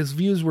believe me, his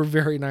views were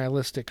very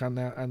nihilistic on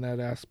that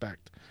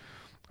aspect.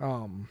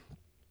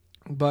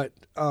 But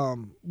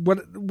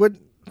what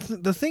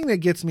the thing that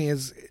gets me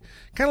is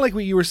kind of like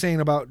what you were saying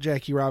about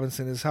Jackie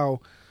Robinson, is how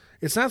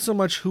it's not so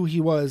much who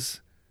he was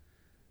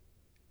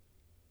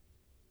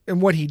and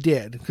what he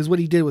did, because what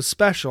he did was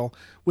special.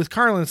 With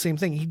Carlin, the same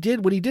thing.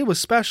 What he did was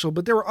special,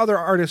 but there were other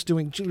artists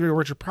doing.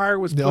 Richard Pryor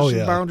was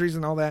pushing boundaries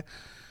and all that.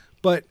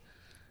 But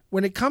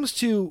when it comes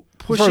to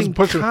pushing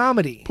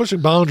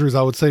boundaries,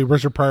 I would say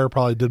Richard Pryor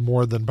probably did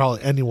more than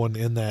probably anyone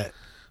in that.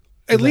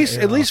 At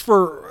least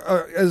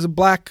for as a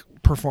black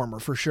performer,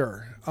 for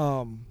sure.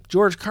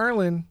 George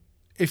Carlin,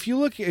 if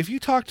you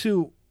talk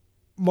to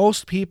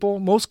most people,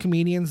 most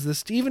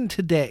comedians, even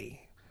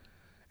today,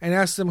 and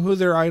ask them who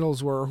their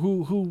idols were,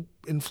 who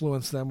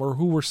influenced them, or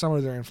who were some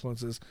of their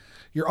influences,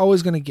 you're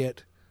always going to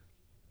get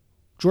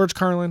George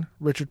Carlin,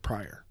 Richard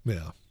Pryor.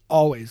 Yeah,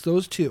 always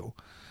those two.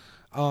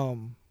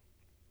 And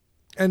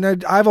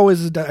I've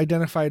always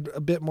identified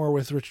a bit more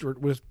with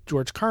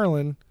George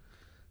Carlin,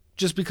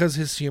 just because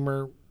his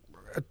humor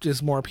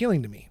is more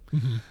appealing to me.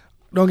 Mm-hmm.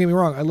 Don't get me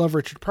wrong, I love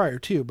Richard Pryor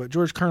too, but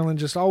George Carlin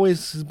just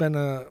always has been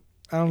I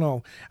don't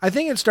know. I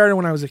think it started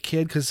when I was a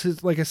kid,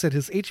 because like I said,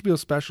 his HBO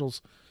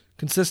specials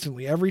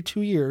consistently every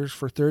 2 years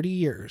for 30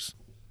 years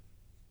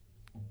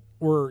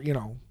were,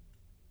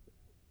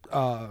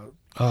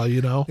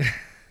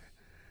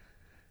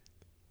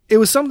 it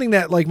was something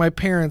that like my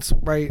parents,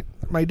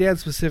 my dad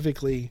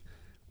specifically,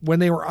 when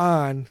they were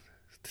on,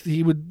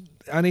 he would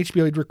on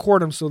HBO, he'd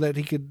record them so that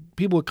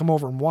people would come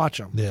over and watch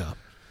them. Yeah.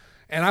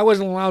 And I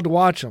wasn't allowed to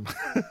watch them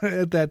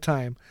at that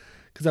time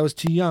because I was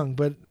too young.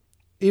 But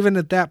even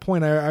at that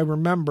point, I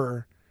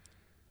remember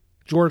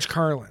George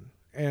Carlin.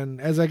 And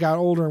as I got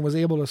older and was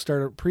able to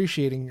start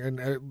appreciating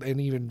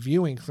and even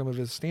viewing some of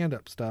his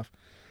stand-up stuff,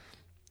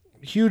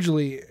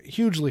 hugely,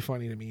 hugely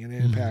funny to me and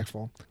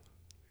impactful.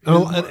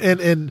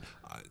 And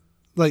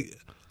like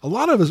a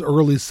lot of his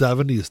early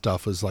 70s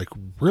stuff is like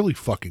really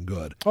fucking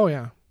good. Oh,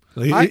 yeah.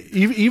 Like,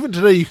 even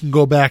today, you can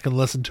go back and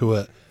listen to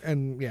it.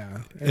 And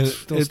it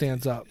still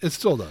stands up. It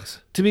still does.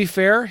 To be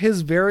fair,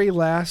 his very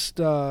last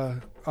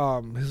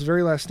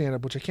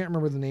stand-up, which I can't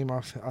remember the name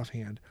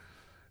offhand,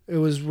 it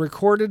was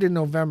recorded in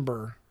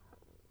November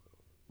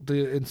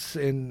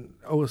in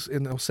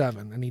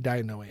 07, and he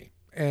died in 08.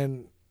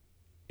 And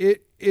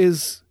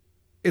it's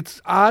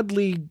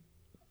oddly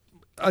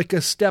like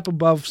a step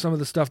above some of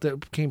the stuff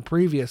that came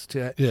previous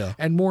to it,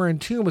 and more in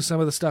tune with some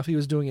of the stuff he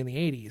was doing in the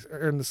 80s,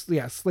 or in the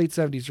late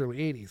 70s, early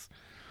 80s.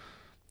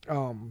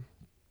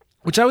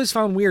 Which I always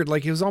found weird.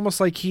 Like, it was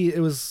almost like it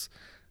was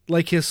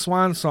like his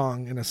swan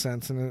song in a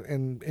sense,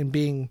 and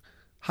being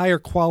higher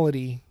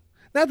quality.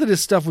 Not that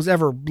his stuff was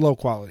ever low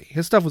quality.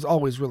 His stuff was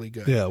always really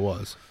good. Yeah, it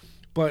was.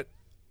 But,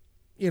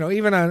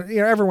 even on,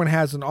 everyone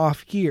has an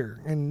off year,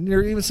 and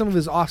even some of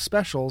his off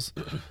specials,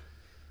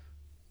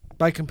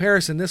 by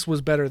comparison, this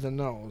was better than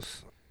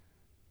those.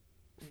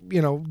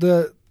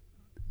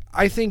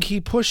 I think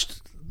he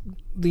pushed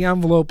the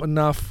envelope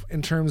enough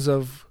in terms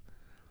of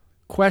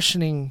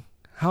questioning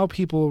how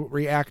people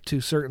react to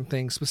certain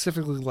things,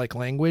 specifically like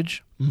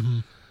language.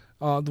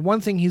 Mm-hmm. The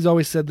one thing he's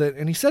always said that,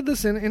 and he said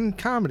this in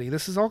comedy,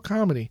 this is all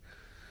comedy,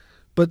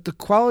 but the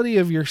quality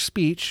of your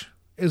speech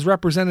is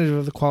representative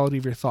of the quality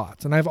of your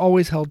thoughts. And I've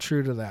always held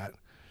true to that.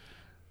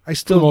 I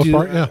still do.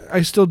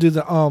 I still do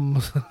the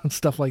and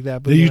stuff like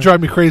that. But you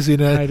drive me crazy,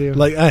 and I do.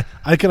 Like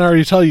I can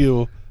already tell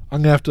you,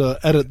 I'm gonna have to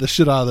edit the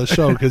shit out of the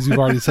show because you've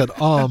already said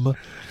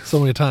so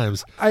many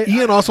times.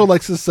 Ian also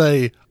likes to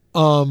say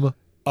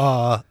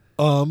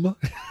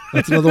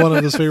That's another one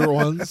of his favorite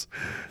ones.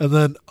 And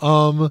then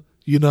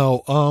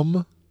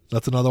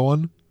that's another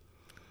one.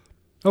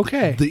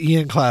 Okay. The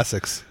Ian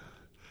classics.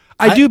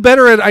 I do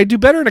better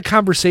in a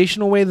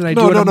conversational way than I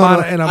do in a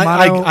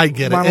I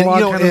get it.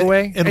 Monologue kind of a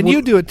way. And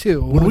you do it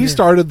too. When we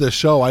started this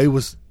show, I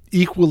was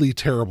equally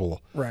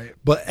terrible. Right.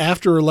 But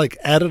after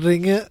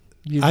editing it,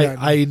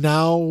 I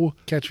now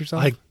catch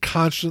yourself. I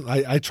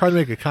try to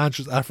make a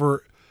conscious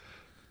effort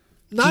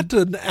not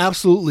to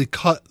absolutely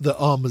cut the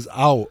ums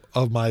out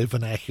of my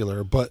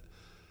vernacular, but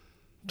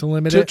to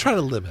limit it. Try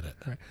to limit it.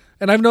 Right.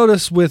 And I've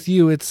noticed with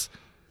you,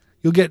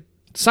 you'll get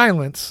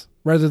silence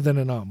rather than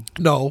an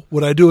No,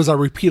 what I do is I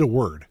repeat a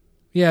word.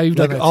 Yeah, you've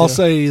done that I'll too.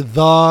 say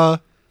the,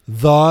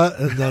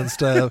 and then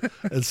instead of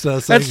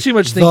saying that's too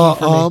much thinking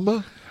for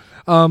me.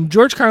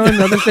 George Carlin,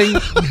 another thing.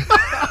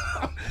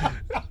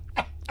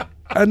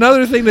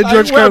 Another thing that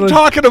George Carlin... I'm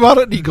talking about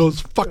it, and he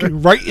goes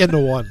fucking right into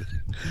one.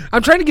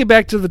 I'm trying to get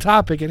back to the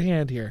topic at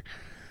hand here.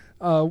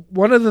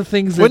 One of the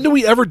things that... When do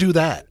we ever do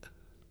that?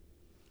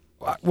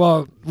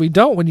 Well, we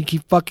don't when you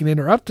keep fucking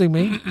interrupting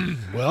me.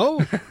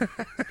 Well,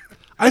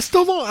 I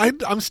still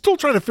don't... I'm still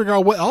trying to figure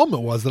out what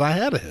album it was that I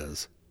had of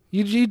his.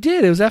 You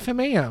did. It was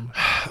FMAM.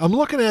 I'm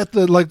looking at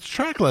the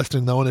track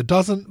listing, though, and it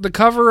doesn't... The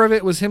cover of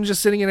it was him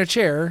just sitting in a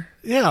chair.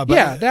 Yeah, but...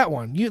 Yeah, that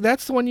one.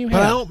 That's the one you had.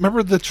 But I don't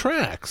remember the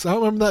tracks. I don't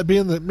remember that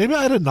being the... Maybe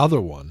I had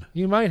another one.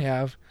 You might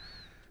have.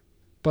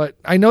 But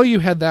I know you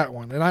had that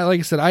one. And like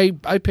I said, I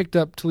picked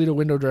up Toledo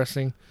Window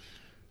Dressing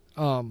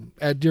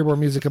at Dearborn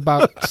Music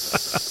about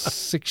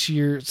 6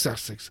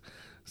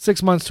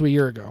 months to a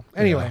year ago.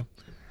 Anyway.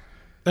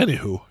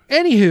 Yeah.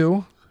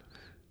 Anywho,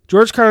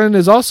 George Carlin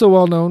is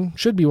also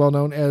should be well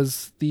known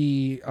as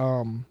the...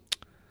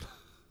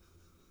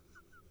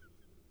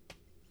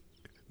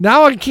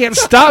 Now I can't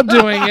stop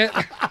doing it.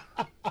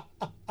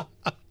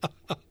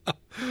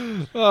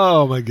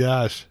 Oh, my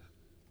gosh.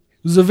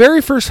 He was the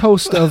very first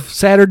host of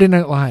Saturday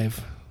Night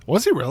Live.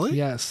 Was he really?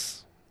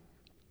 Yes.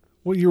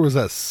 What year was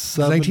that?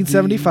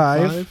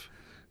 1975.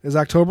 It was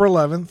October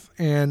 11th.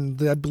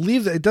 And I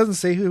believe that it doesn't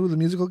say who the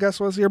musical guest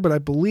was here, but I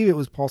believe it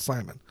was Paul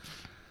Simon.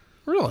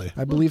 Really?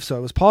 I believe so.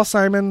 It was Paul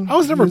Simon. I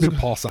was never a big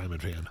Paul Simon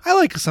fan. I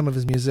like some of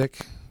his music.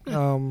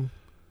 Some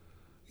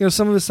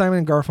of his Simon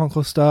and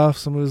Garfunkel stuff,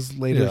 some of his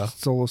later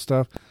solo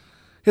stuff.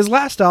 His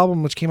last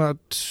album, which came out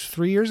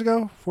 4 years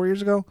ago,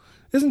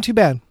 isn't too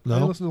bad. No?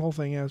 I listened to the whole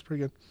thing. Yeah, it's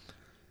pretty good.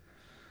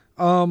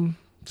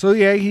 So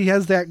yeah, he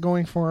has that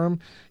going for him.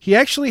 He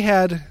actually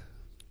had...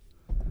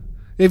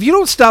 If you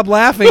don't stop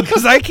laughing,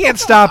 because I can't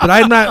stop it.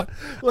 I'm not...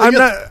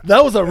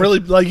 That was a really...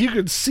 you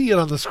could see it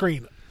on the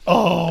screen.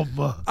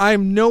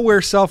 I'm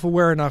nowhere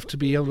self-aware enough to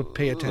be able to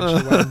pay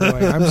attention to what I'm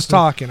doing. I'm just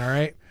talking, all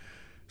right?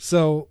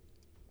 So...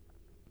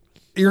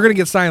 You're going to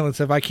get silence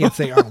if I can't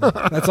say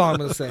That's all I'm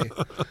going to say.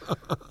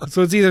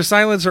 So it's either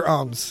silence or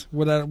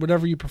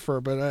whatever you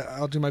prefer, but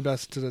I'll do my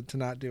best to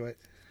not do it.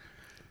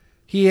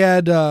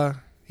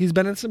 He's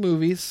been in some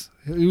movies.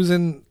 He was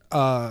in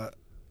a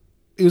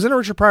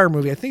Richard Pryor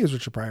movie. I think it was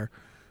Richard Pryor.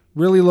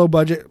 Really low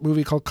budget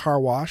movie called Car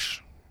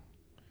Wash.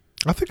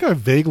 I think I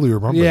vaguely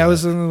remember Yeah, that. it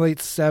was in the late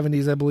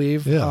 70s, I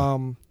believe. Yeah.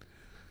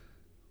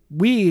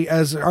 We,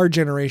 as our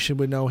generation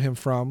would know him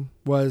from,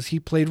 was he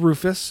played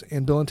Rufus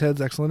in Bill and Ted's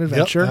Excellent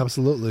Adventure. Yep,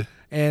 absolutely.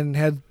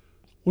 And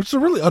which is a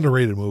really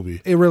underrated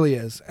movie. It really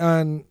is.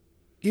 And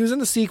he was in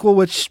the sequel,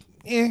 which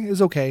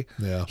is okay.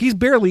 Yeah. He's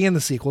barely in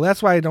the sequel.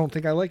 That's why I don't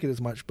think I like it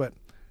as much. But,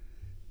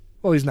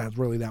 well, he's not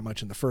really that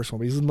much in the first one,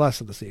 but he's in less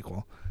of the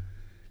sequel.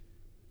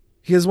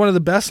 He has one of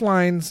the best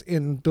lines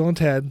in Bill and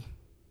Ted.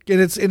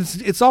 And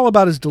it's all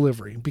about his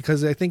delivery,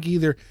 because I think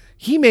either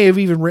he may have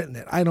even written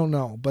it. I don't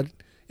know. But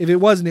if it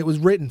wasn't, it was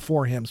written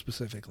for him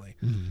specifically,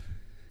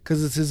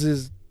 because it's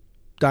his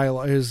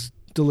dialogue, his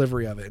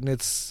delivery of it, and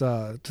it's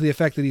to the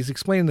effect that he's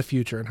explaining the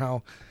future and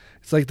how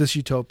It's like this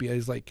utopia.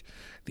 He's like,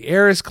 the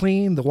air is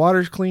clean, the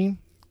water's clean,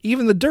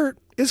 even the dirt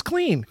is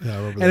clean. Yeah, I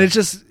remember and it's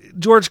just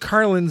George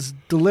Carlin's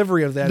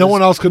delivery of that. No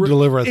one else could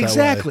deliver it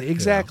exactly, that way.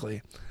 Exactly.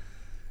 Yeah.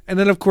 And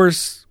then, of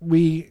course,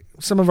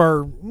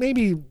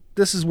 maybe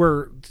this is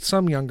where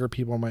some younger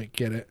people might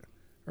get it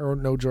or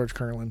know George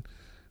Carlin,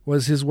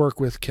 was his work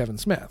with Kevin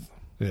Smith.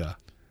 Yeah.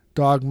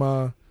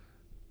 Dogma,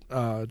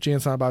 Jay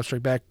and Silent Bob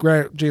Strike Back.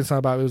 Jay and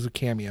Silent Bob, it was a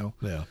cameo.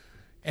 Yeah.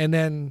 And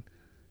then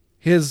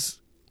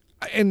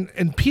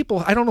and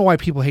people, I don't know why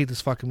people hate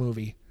this fucking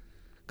movie,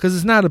 because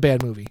it's not a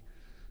bad movie.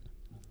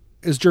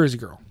 It's Jersey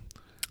Girl.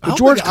 I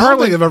don't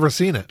think I've ever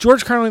seen it.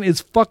 George Carlin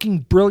is fucking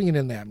brilliant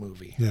in that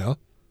movie. Yeah.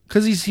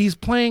 Because he's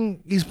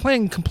playing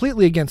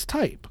completely against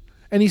type,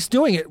 and he's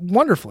doing it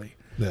wonderfully.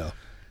 Yeah.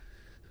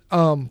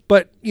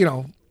 But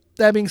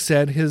that being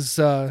said, his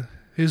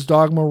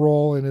Dogma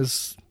role and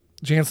his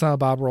Jay and Silent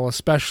Bob role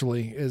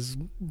especially is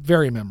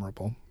very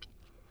memorable.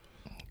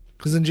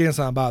 Because in Jay and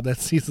Silent Bob,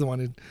 he's the one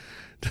who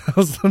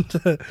tells them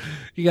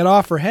you got to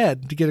offer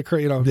head to get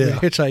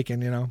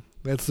hitchhiking.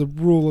 That's the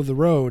rule of the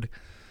road.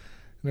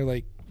 And they're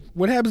like,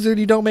 what happens if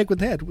you don't make with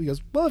the head? He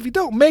goes, well, if you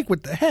don't make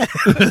with the head.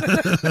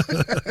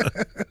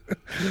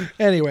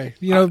 Anyway,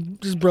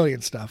 just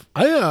brilliant stuff.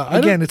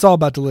 Again, it's all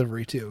about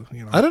delivery too.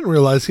 I didn't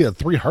realize he had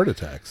 3 heart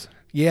attacks.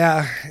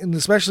 Yeah, and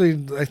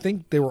especially I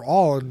think they were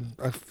all in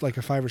a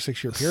 5 or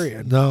 6 year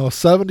period. No,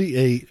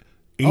 78,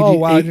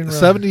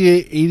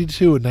 78,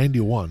 82, and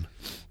 91.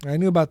 I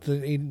knew about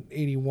the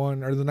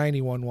 81 or the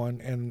 91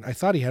 one, and I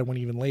thought he had one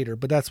even later,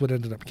 but that's what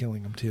ended up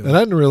killing him too. And I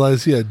didn't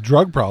realize he had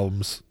drug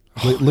problems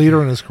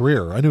later in his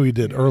career. I knew he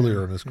did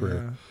earlier in his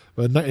career.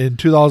 Yeah. But in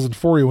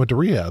 2004, he went to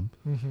rehab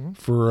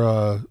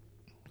for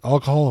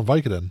alcohol and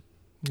Vicodin.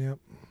 Yep.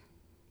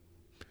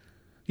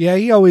 Yeah,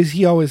 he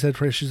always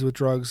had issues with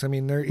drugs. I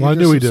mean, I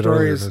knew he did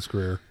earlier in his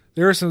career.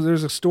 There's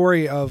a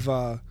story of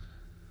I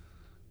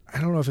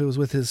don't know if it was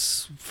with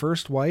his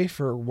first wife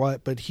or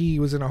what, but he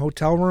was in a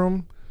hotel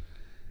room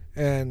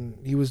and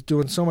he was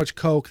doing so much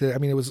coke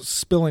that it was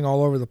spilling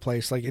all over the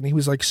place, and he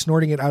was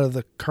snorting it out of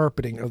the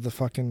carpeting of the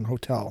fucking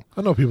hotel.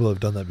 I know people have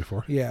done that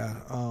before. Yeah.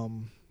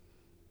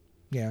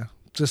 Yeah,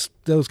 just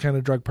those kind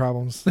of drug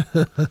problems.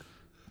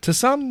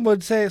 Some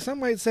might say, the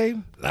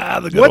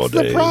good what's old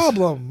the days.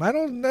 problem?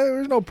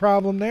 There's no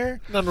problem there.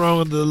 Nothing wrong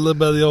with a little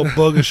bit of the old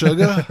bug of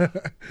sugar.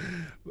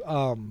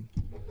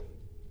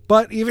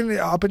 But even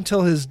up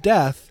until his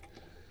death,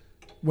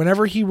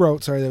 whenever he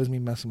wrote, sorry, that was me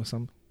messing with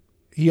some,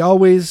 he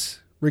always,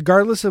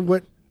 regardless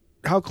of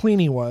how clean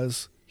he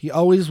was, he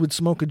always would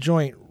smoke a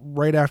joint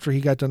right after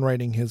he got done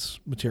writing his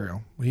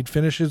material. He'd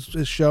finish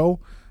his show,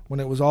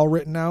 when it was all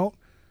written out,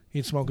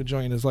 he'd smoke a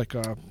joint as I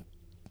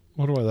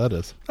wonder why that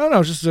is. I don't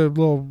know, just a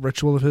little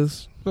ritual of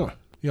his. Huh.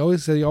 He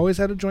always said he always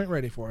had a joint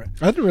ready for it.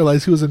 I didn't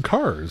realize he was in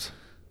Cars.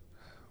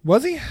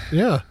 Was he?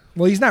 Yeah.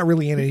 Well, he's not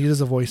really in it. He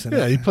does a voice in it.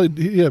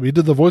 Yeah, he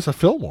did the voice of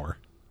Fillmore.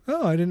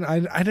 Oh, I didn't.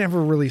 I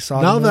never really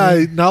saw. Now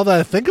that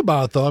I think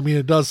about it, though,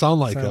 it does sound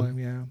like him.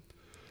 Yeah.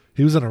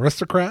 He was in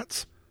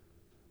Aristocrats.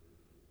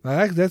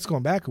 That's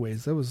going back a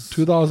ways. That was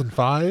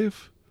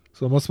 2005.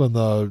 So it must have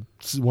been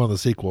one of the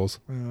sequels.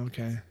 Oh,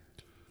 okay.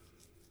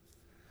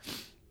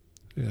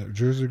 Yeah,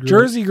 Jersey Girl.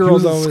 Jersey Girl,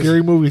 he was in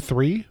Scary Movie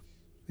 3.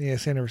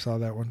 Yes, I never saw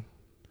that one.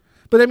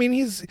 But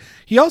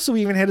he also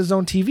even had his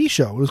own TV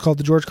show. It was called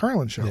The George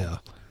Carlin Show.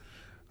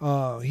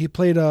 Yeah. He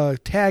played a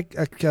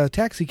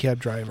taxi cab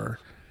driver,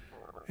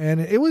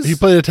 and he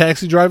played a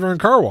taxi driver in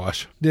Car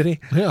Wash. Did he?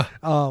 Yeah.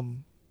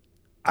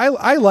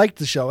 I liked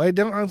the show. I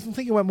don't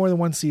think it went more than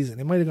one season.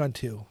 It might have gone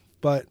 2,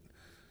 but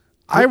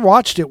I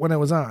watched it when it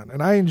was on,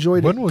 and I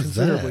enjoyed it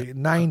considerably. That?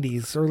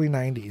 90s, early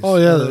 90s. Oh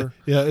yeah,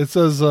 yeah. It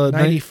says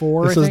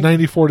 94. It says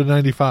 94 to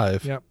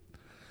 95. Yep.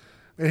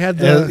 It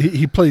had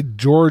he played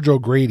George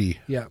O'Grady.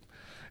 Yep,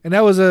 and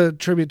that was a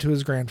tribute to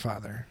his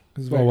grandfather.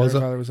 His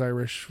grandfather was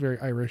Irish, very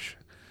Irish,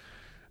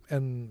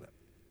 and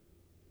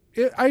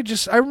I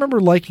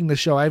remember liking the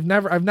show. I've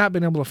not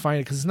been able to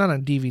find it because it's not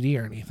on DVD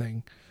or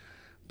anything.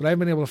 But I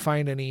haven't been able to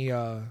find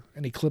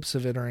any clips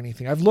of it or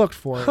anything. I've looked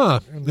for it. Huh.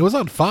 It was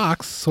on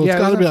Fox, so it's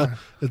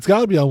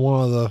got to be on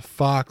one of the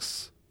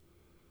Fox.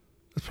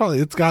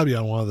 It's got to be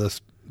on one of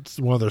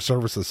their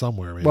services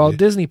somewhere. Maybe. Well,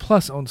 Disney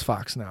Plus owns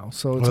Fox now,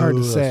 so it's hard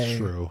to say. That's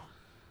true.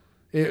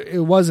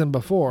 It wasn't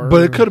before,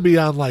 but it could be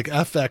on like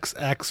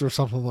FXX or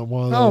something like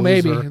one of those. Oh,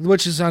 maybe,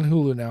 which is on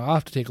Hulu now. I'll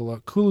have to take a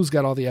look. Hulu's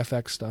got all the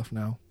FX stuff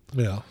now.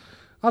 Yeah.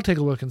 I'll take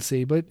a look and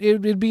see, but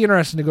it'd be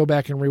interesting to go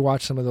back and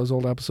rewatch some of those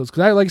old episodes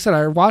because, like I said,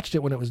 I watched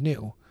it when it was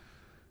new.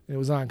 It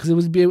was on because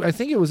I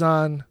think it was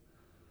on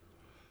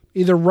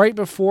either right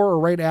before or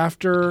right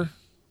after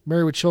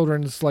Married with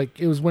Children.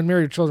 It was when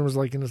Married with Children was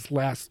in its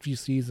last few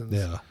seasons.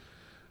 Yeah.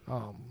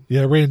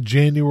 It ran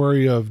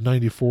January of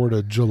 94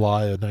 to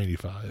July of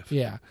 95.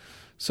 Yeah.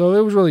 So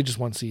it was really just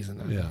one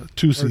season. Yeah.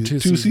 Two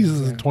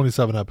seasons and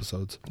 27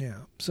 episodes. Yeah.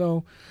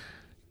 So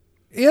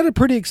he had a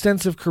pretty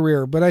extensive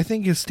career, but I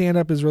think his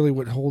stand-up is really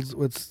what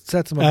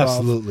sets him above.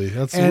 Absolutely.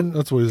 That's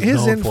what he's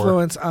his known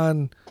influence for.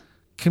 on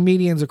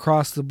comedians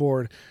across the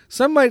board.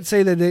 Some might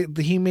say that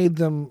he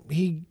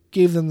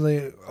gave them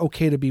the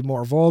okay to be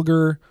more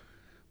vulgar,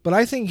 But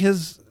I think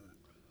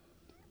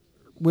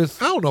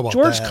with I don't know about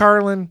George that.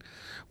 Carlin,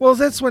 well,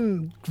 that's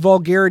when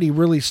vulgarity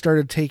really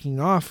started taking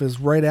off, is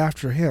right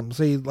after him,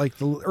 say like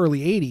the early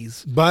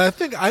 80s. But I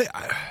think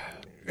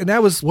And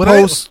that was when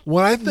post.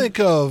 when I think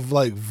of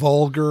like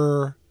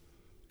vulgar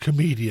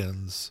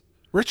comedians,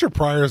 Richard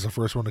Pryor is the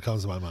first one that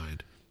comes to my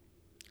mind.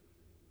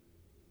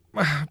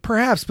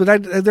 Perhaps,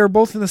 but they're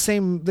both in the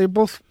same. They're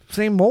both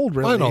same mold,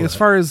 really. I know as that.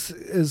 far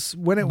as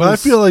when it But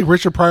was. I feel like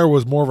Richard Pryor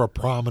was more of a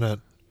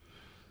prominent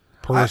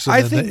person.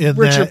 I think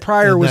Richard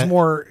Pryor was that.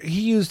 more.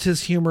 He used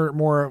his humor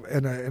more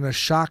in a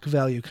shock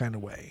value kind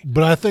of way.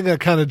 But I think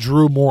that kind of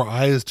drew more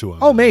eyes to him.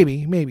 Oh,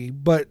 maybe.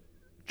 But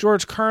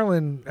George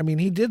Carlin, I mean,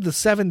 he did the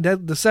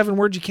seven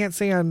words you can't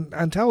say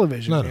on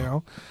television. No. You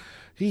know,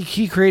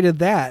 he created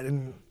that,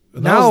 and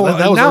And now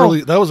that was now,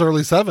 early. That was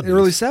early 70s.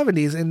 early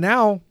 70s, and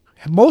now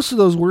most of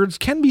those words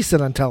can be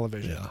said on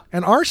television, Yeah.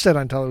 and are said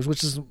on television,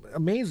 which is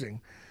amazing.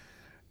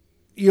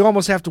 You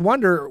almost have to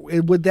wonder,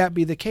 would that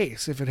be the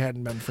case if it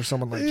hadn't been for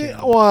someone like him?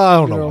 Well, I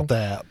don't You know know? about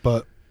that,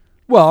 but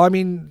Well, I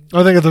mean,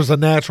 I think that there's a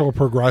natural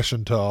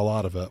progression to a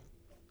lot of it.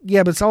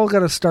 yeah, but it's all got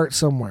to start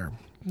somewhere.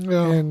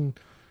 Yeah. And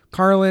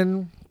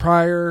Carlin,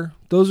 Pryor,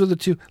 those are the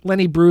two.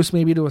 Lenny Bruce,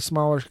 maybe to a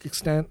smaller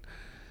extent.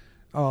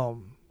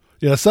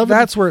 Yeah,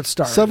 That's where it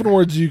started. 7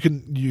 words you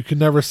can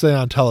never say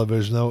on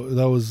television.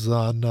 That was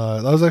on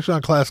that was actually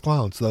on Class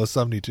Clowns. So that was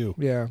 72.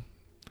 Yeah.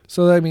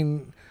 So I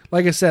mean,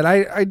 like I said,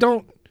 I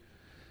don't.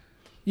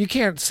 You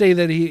can't say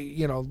that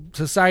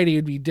society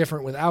would be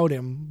different without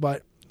him,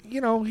 but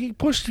he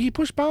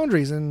pushed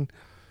boundaries and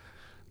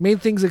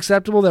made things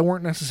acceptable that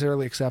weren't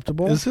necessarily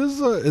acceptable.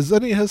 Is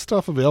any of his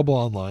stuff available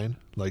online?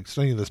 Like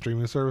any of the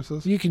streaming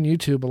services? You can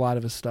YouTube a lot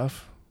of his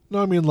stuff. No,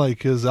 I mean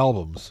like his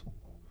albums.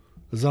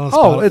 Is it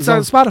on It's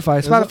on Spotify.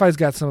 is Spotify's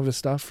got some of his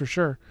stuff for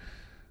sure.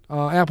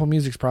 Apple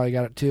Music's probably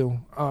got it too.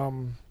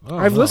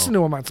 I've listened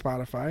to him on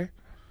Spotify.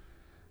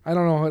 I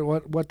don't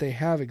know what they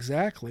have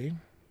exactly,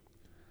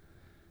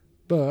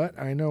 but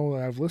I know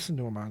that I've listened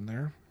to him on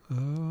there.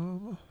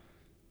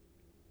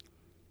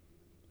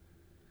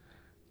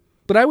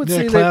 But I would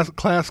say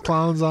Class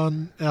Clowns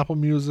on Apple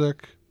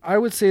Music. I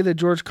would say that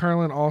George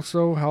Carlin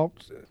also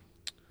helped.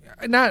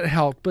 Not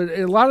helped, but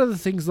a lot of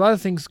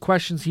things,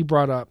 questions he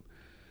brought up,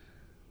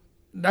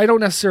 I don't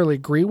necessarily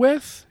agree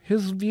with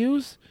his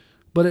views,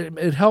 but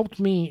it helped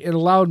me. It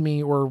allowed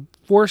me or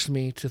forced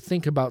me to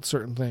think about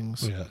certain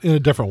things in a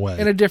different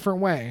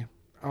way.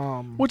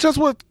 Which that's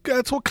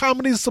what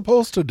comedy is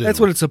supposed to do. That's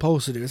what it's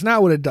supposed to do. It's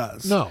not what it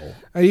does. No.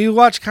 You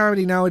watch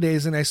comedy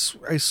nowadays, and I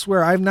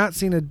swear I've not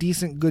seen a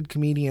decent, good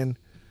comedian,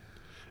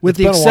 with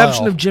the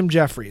exception of Jim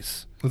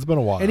Jeffries. It's been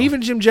a while. And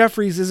even Jim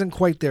Jeffries isn't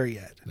quite there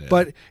yet. Yeah.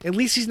 But at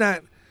least he's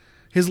not.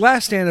 His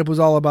last stand-up was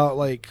all about,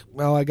 like,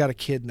 well, I got a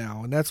kid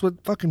now. And that's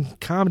what fucking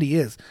comedy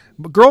is.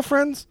 But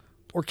girlfriends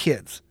or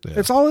kids. Yeah.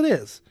 That's all it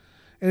is.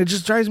 And it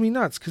just drives me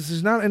nuts because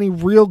there's not any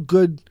real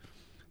good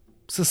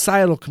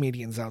societal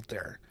comedians out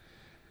there.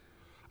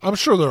 I'm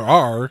sure there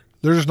are.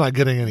 They're just not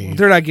getting any.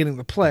 They're not getting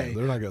the play. Yeah,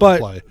 they're not getting the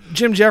play.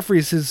 Jim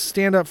Jeffries, his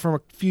stand-up from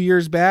a few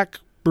years back,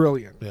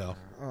 brilliant. Yeah.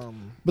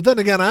 But then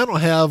again, I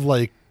don't have,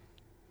 like,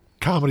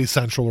 Comedy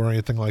Central or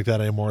anything like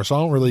that anymore, so I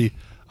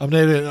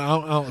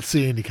don't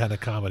see any kind of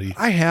comedy.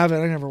 I have it.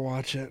 I never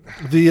watch it.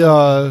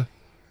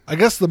 I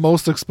guess the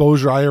most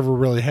exposure I ever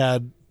really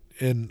had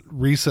in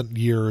recent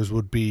years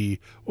would be,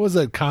 what was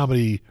that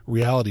comedy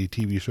reality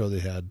TV show they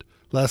had?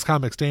 Last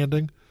Comic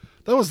Standing.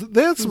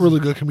 They had some really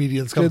good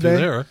comedians come through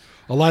there.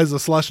 Eliza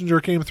Schlesinger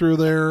came through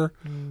there.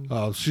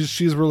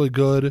 She's really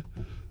good.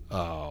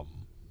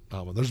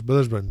 There's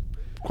been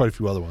quite a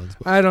few other ones.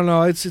 But I don't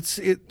know.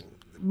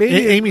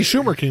 Maybe Amy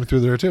Schumer came through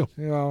there too.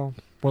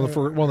 One of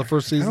the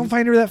first seasons. I don't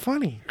find her that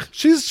funny.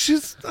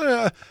 She's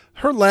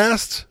her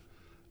last.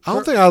 I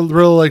don't think I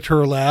really liked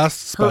her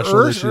last special.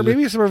 Or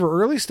maybe some of her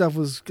early stuff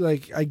was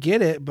like, I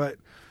get it, but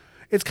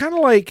it's kind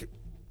of like,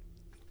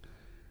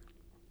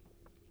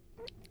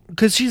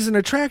 because she's an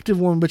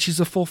attractive woman, but she's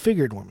a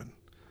full-figured woman.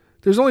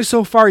 There's only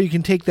so far you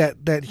can take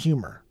that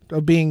humor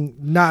of being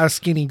not a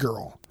skinny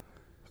girl.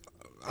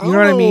 You know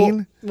what I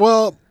mean?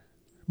 Well,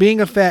 being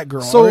a fat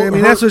girl. So I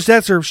mean,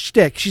 that's her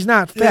shtick. She's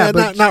not fat,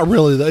 but not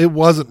really. It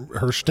wasn't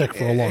her shtick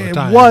for a long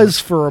time. It was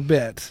for a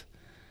bit.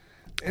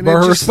 And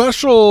but her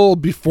special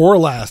before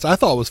last, I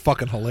thought was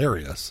fucking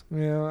hilarious.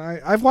 Yeah,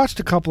 I've watched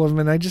a couple of them,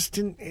 and it just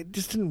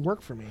didn't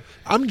work for me.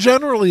 I'm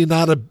generally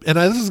not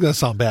this is going to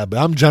sound bad, but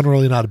I'm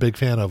generally not a big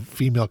fan of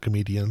female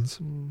comedians.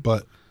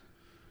 But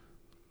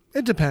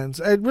it depends.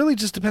 It really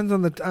just depends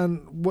on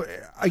what,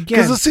 again,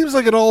 because it seems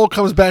like it all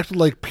comes back to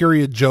like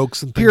period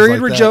jokes and things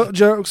like that.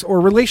 Jokes or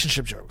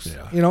relationship jokes.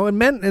 Yeah.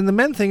 And the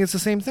men thing, it's the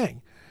same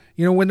thing.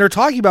 When they're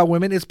talking about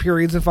women, it's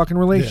periods and fucking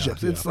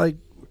relationships. Yeah. It's like,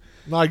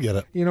 I get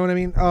it. You know what I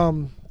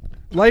mean?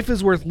 Life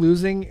is Worth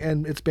Losing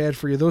and It's Bad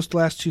for You. Those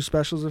last two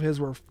specials of his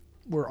were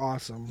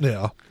awesome.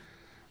 Yeah.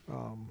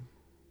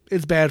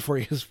 It's Bad for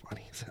You is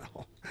funny as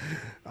hell.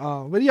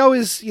 But he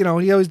always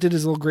did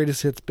his little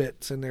greatest hits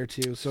bits in there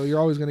too. So you're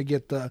always going to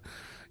get the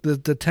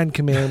 10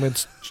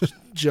 Commandments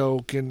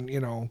joke and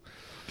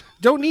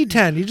don't need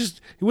 10. You just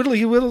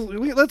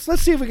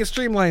let's see if we can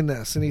streamline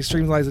this, and he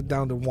streamlines it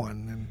down to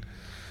 1.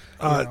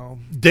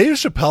 And Dave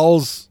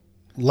Chappelle's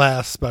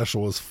last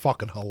special was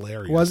fucking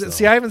hilarious. Was it? Though.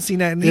 See, I haven't seen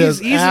that, and he's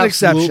an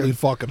exception. Absolutely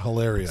fucking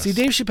hilarious. See,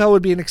 Dave Chappelle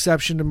would be an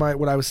exception to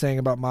what I was saying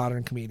about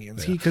modern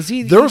comedians.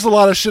 Yeah. There was a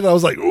lot of shit I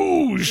was like,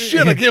 ooh,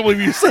 shit, I can't believe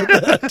you said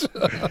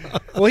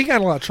that. Well, he got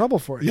in a lot of trouble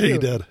for it. Yeah,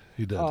 too.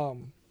 He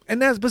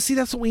did. But see,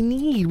 that's what we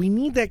need. We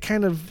need that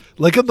kind of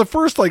like in the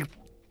first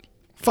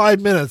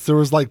 5 minutes, there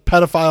was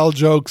pedophile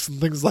jokes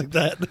and things like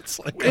that. And it's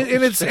like,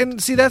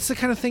 and see, that's the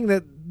kind of thing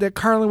that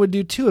Carlin would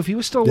do too. If he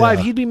was still alive,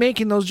 he'd be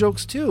making those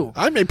jokes too.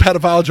 I make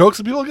pedophile jokes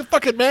and people get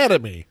fucking mad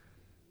at me.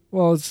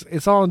 Well,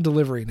 it's all in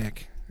delivery,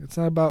 Nick. It's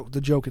not about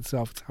the joke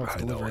itself. It's how it's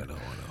delivered. I know.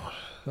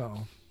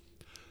 So,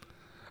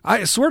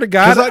 I swear to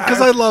God,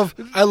 because I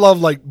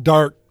love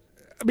dark.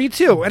 Me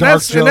too, and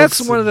that's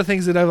one of the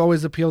things that have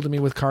always appealed to me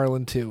with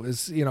Carlin too.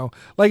 Is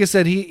like I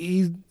said,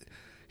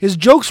 his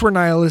jokes were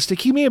nihilistic.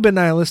 He may have been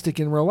nihilistic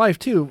in real life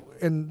too,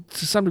 and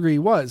to some degree he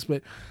was.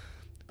 But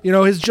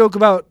his joke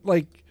about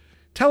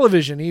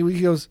television,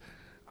 he goes,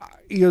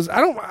 I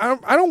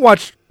don't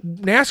watch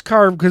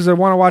NASCAR because I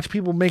want to watch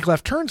people make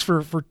left turns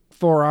for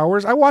 4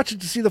 hours. I watch it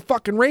to see the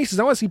fucking races.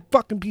 I want to see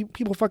fucking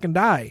people fucking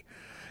die.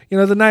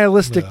 The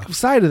nihilistic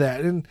side of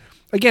that. And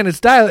again,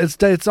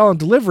 it's all in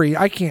delivery.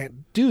 I can't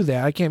do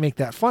that. I can't make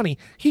that funny.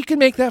 He can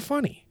make that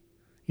funny.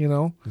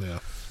 Yeah.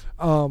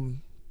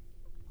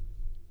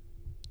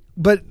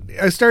 But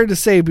I started to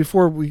say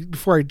before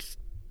I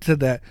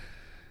said that,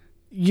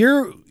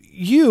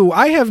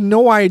 I have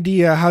no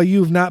idea how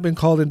you've not been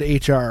called into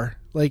HR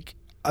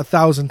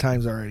 1,000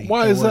 times already.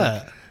 Why is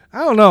that? I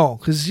don't know,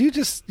 because you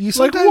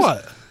sometimes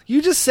what?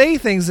 You just say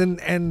things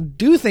and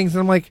do things, and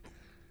I'm like,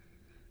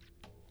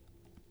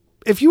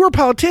 if you were a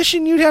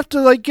politician, you'd have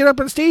to get up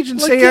on stage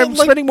and say I'm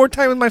spending more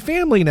time with my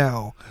family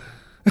now.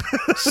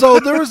 So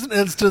there was an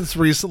instance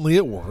recently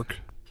at work.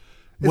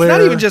 It's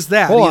not even just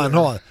that. Hold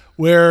on.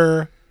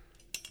 Where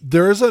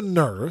there's a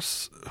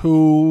nurse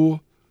who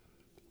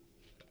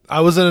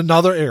I was in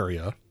another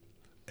area,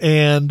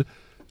 and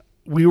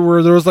there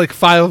was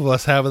 5 of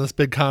us having this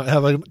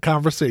having a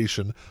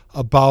conversation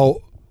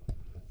about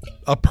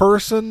a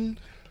person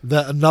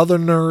that another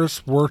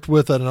nurse worked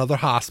with at another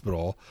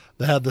hospital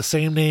that had the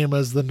same name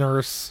as the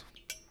nurse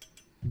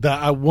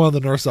one of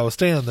the nurses I was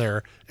staying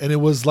there, and it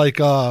was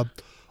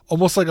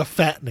almost like a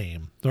fat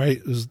name,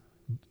 right?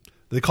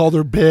 They called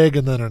her Big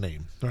and then her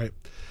name, right?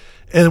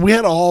 And we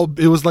had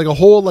it was a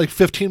whole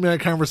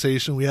 15-minute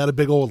conversation. We had a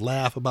big old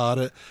laugh about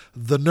it.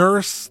 The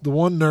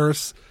one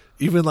nurse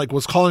even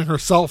was calling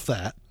herself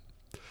that.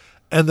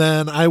 And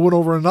then I went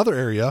over another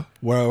area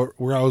where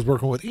I was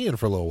working with Ian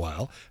for a little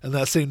while, and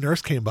that same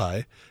nurse came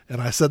by, and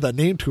I said that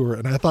name to her,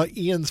 and I thought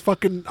Ian was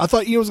going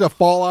to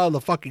fall out of the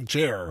fucking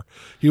chair.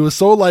 He was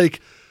so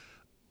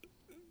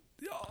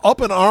up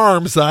in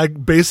arms that I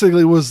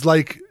basically was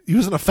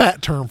using a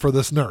fat term for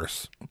this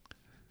nurse.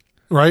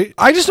 Right?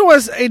 I just know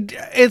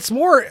it's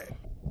more.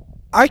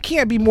 I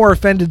can't be more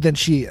offended than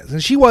she is,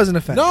 and she wasn't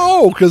offended.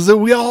 No, because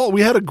we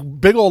had a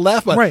big old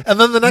laugh about it. Right. And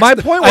then the next my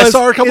point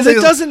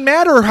it doesn't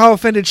matter how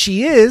offended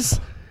she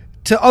is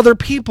to other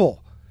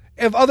people.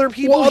 If other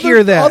people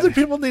hear that, other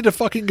people need to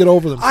fucking get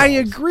over themselves. I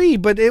agree,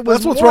 but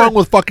that's what's wrong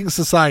with fucking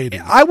society.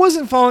 I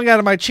wasn't falling out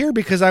of my chair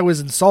because I was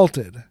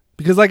insulted.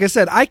 Because, like I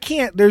said, I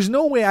can't. There's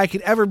no way I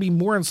could ever be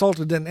more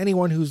insulted than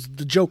anyone who's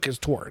the joke is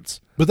towards.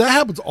 But that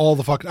happens all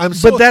the fucking.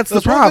 But that's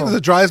the problem.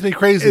 That drives me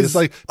crazy. It's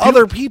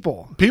other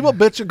people. People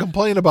bitch and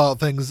complain about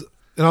things,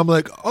 and I'm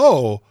like,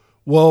 oh,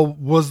 well,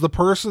 was the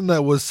person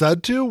that was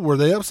said to, were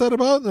they upset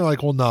about it? And they're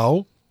like, well,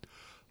 no.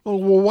 Well,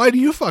 why do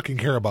you fucking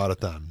care about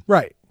it then?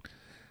 Right.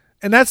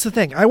 And that's the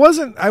thing. I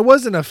wasn't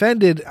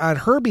offended on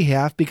her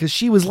behalf because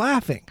she was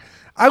laughing.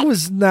 I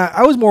was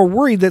more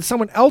worried that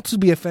someone else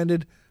would be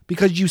offended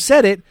because you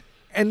said it.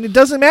 And it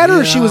doesn't matter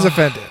if she was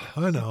offended.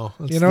 I know.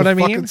 It's you know what I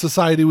mean? Fucking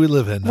society we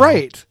live in now.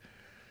 Right.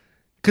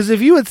 Because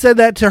if you had said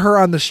that to her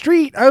on the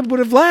street, I would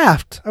have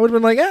laughed. I would have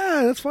been like,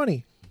 that's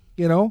funny.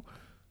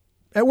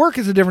 At work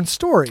is a different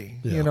story.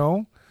 I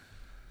mean,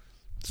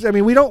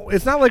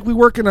 it's not like we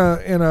work in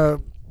a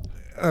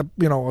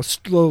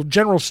little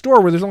general store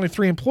where there's only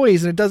 3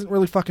 employees and it doesn't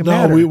really fucking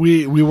matter. No,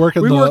 we work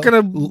in work in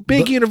a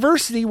big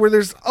university where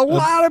there's a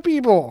lot of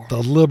people. The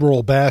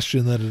liberal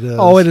bastion that it is.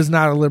 Oh, it is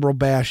not a liberal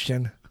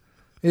bastion.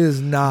 It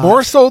is not.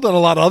 More so than a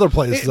lot of other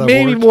places.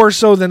 Maybe more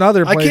so than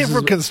other places. I came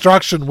from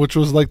construction, which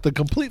was the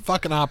complete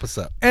fucking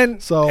opposite.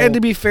 And to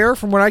be fair,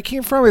 from where I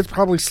came from, it's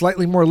probably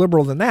slightly more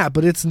liberal than that,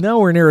 but it's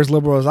nowhere near as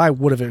liberal as I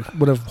would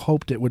have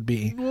hoped it would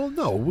be. Well,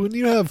 no. When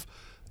you have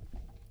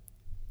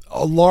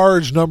a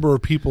large number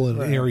of people in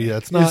an area,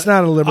 it's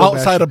not a liberal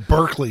outside bastion. of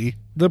Berkeley.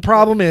 The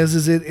problem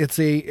is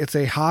it's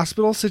a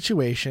hospital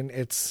situation.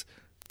 It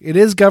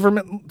is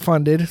government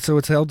funded, so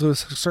it's held to a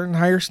certain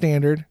higher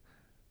standard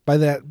by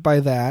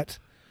that.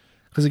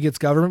 Because it gets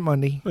government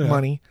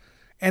money,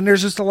 and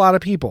there's just a lot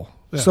of people.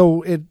 Yeah.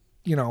 So there's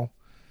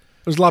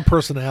a lot of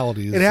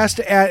personalities. It has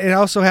to add. It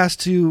also has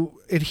to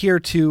adhere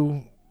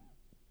to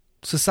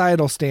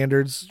societal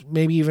standards,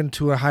 maybe even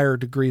to a higher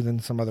degree than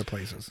some other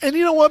places. And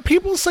you know what?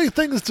 People say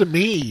things to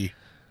me.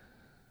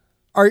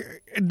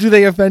 Do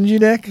they offend you,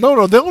 Nick?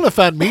 No, they don't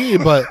offend me,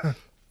 but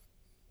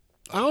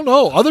I don't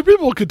know. Other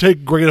people could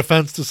take great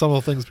offense to some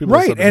of the things people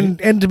said to me.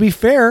 And to be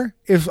fair,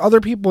 if other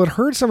people had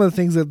heard some of the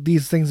things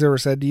that were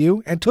said to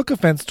you and took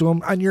offense to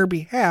them on your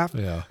behalf,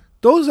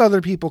 those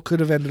other people could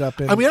have ended up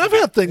in. I mean, I've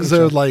had things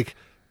that are like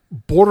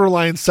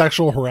borderline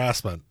sexual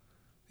harassment.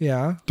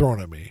 Yeah.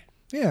 Thrown at me.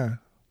 Yeah.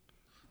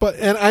 But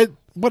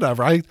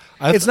whatever.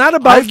 It's not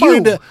about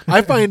you.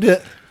 I find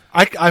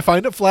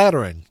it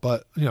flattering,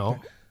 but you know,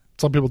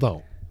 some people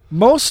don't.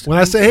 When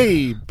I say,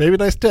 "Hey, baby,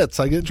 nice tits,"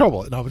 I get in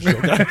trouble. No, I'm just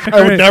joking.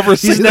 I would never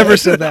say that. He's never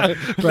said that.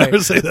 Right. Never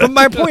say that. But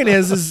my point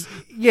is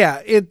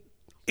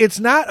it's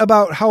not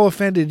about how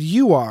offended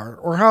you are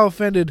or how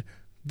offended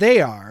they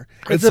are.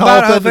 It's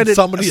about how offended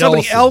somebody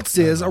else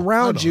is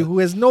around you who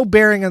has no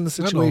bearing on the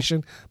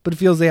situation, but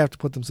feels they have to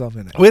put themselves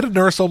in it. We had a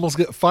nurse almost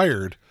get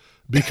fired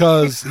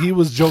because he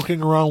was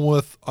joking around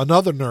with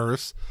another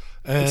nurse,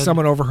 and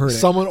someone overheard it.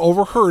 Someone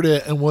overheard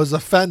it and was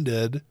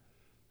offended.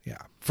 Yeah.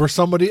 For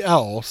somebody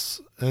else,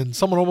 and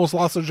someone almost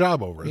lost their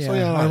job over it. Yeah, so,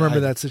 I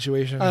remember that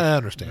situation. I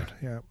understand.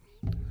 Yeah.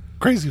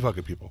 Crazy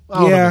fucking people.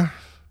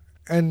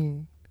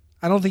 And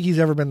I don't think he's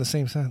ever been the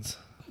same since.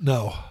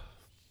 No.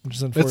 Which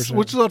is unfortunate.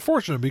 Which is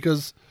unfortunate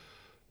because,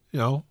 you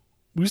know,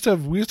 we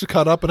used to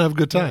cut up and have a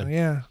good time.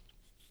 Yeah.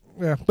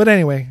 But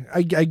anyway,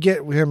 I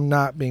get him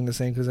not being the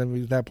same because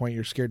at that point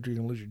you're scared you're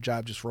going to lose your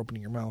job just for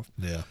opening your mouth.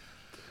 Yeah.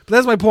 But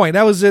that's my point.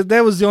 That was the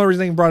only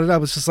reason he brought it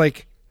up. It's just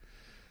like,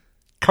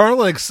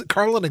 Carlin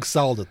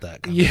excelled at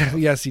that.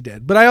 Yes, he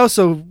did. But I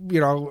also,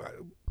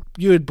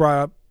 you had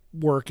brought up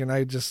work, and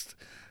I was,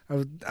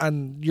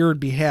 on your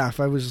behalf,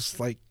 I was just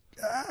like,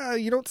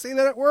 you don't say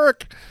that at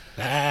work,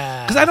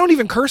 because I don't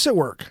even curse at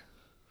work.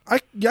 I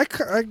can't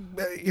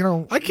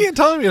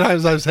tell how many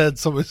times I've had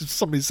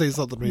somebody say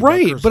something to me.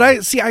 Right, but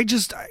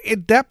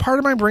that part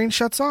of my brain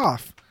shuts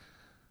off,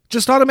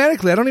 just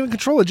automatically. I don't even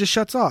control it; just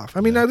shuts off.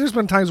 I mean, there's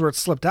been times where it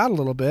slipped out a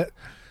little bit,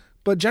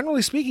 but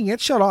generally speaking,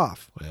 it shut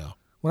off. Yeah.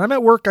 When I'm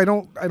at work, I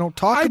don't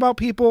talk about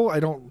people.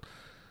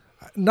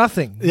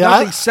 Nothing. Yeah,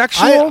 nothing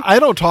sexual. I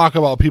don't talk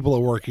about people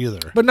at work either.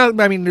 But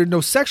there's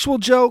no sexual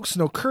jokes,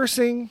 no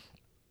cursing,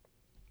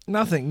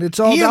 nothing. It's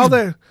all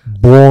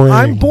boring.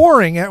 I'm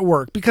boring at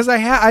work because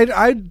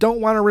I don't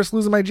want to risk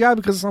losing my job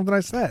because of something I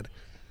said.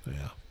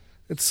 Yeah,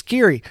 it's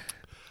scary.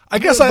 I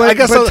guess I look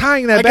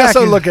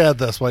at it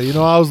this way.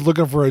 I was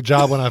looking for a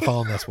job when I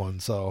found this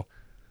one. So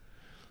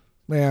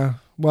yeah,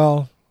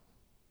 well.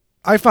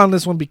 I found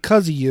this one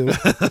because of you,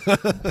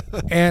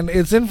 and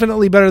it's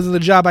infinitely better than the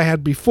job I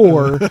had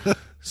before,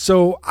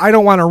 so I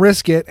don't want to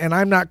risk it, and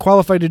I'm not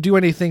qualified to do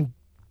anything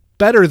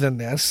better than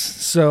this,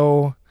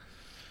 so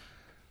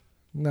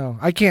no,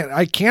 I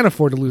can't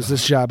afford to lose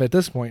this job at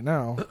this point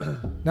now.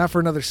 Not for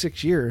another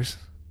 6 years.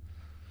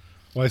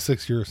 Why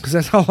 6 years? Because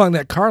that's how long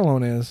that car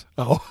loan is.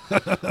 Oh.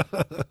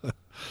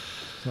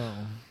 So.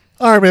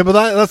 All right, man, but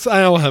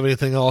I don't have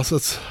anything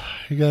else.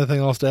 You got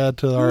anything else to add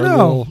to our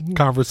little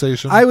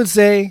conversation? I would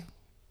say...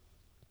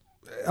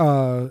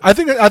 I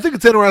think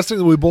it's interesting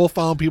that we both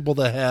found people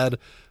that had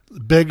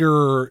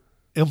bigger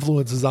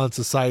influences on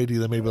society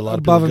than maybe a lot of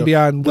above and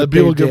beyond what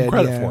people give them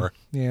credit for.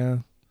 Yeah,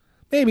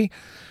 maybe.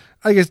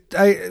 I guess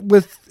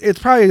it's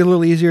probably a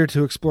little easier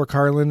to explore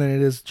Carlin than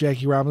it is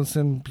Jackie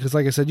Robinson because,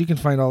 like I said, you can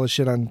find all this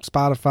shit on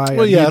Spotify.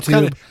 Well, on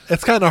YouTube.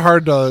 it's kind of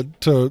hard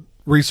to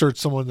research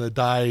someone that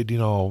died,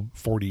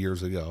 40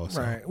 years ago.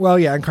 So. Right. Well,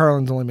 yeah, and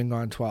Carlin's only been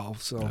gone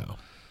 12, so. No.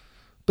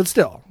 But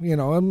still,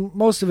 and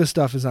most of his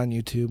stuff is on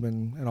YouTube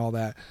and all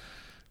that.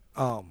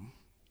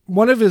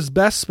 One of his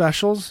best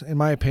specials, in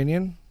my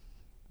opinion,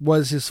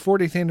 was his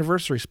 40th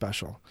anniversary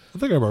special. I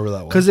think I remember that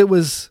one. Because it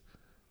was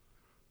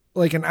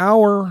like an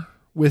hour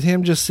with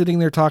him just sitting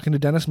there talking to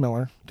Dennis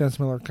Miller. Dennis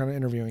Miller kind of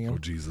interviewing him. Oh,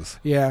 Jesus.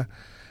 Yeah.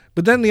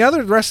 But then the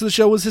rest of the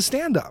show was his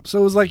stand-up. So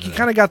it was like you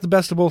kind of got the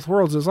best of both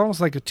worlds. It was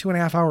almost like a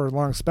 2.5 hour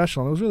long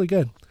special, and it was really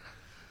good.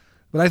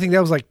 But I think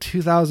that was like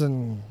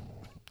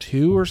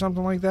 2002 or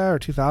something like that, or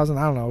 2000.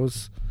 I don't know.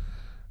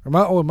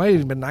 It might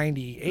have been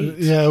 98.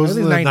 Yeah, it was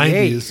in the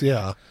 90s.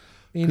 Yeah,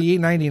 88,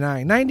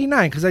 99,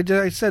 99. Because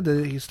I said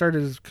that he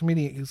started his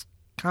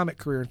comic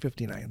career in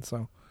 59.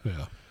 So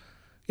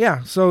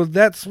yeah. So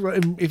that's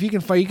if you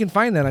can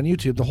find that on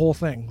YouTube, the whole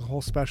thing, the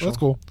whole special. That's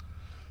cool.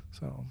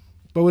 So,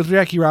 but with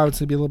Jackie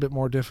Robinson, it'd be a little bit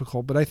more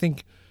difficult. But I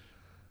think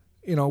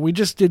we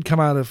just did come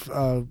out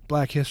of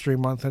Black History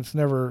Month. And it's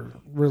never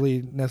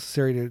really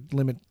necessary to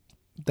limit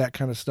that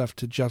kind of stuff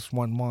to just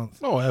 1 month.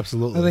 Oh,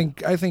 absolutely.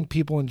 I think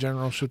people in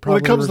general should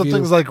probably when it comes to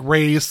things like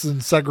race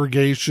and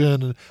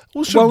segregation,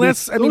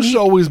 should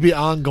always be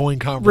ongoing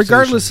conversations.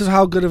 Regardless of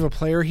how good of a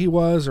player he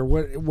was or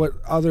what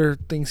other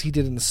things he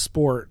did in the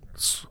sport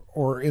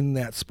or in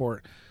that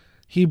sport,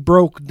 he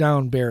broke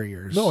down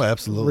barriers. No,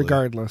 absolutely.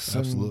 Regardless.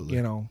 Absolutely.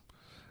 And,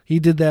 he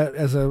did that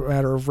as a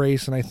matter of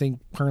race, and I think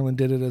Carlin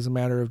did it as a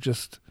matter of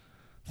just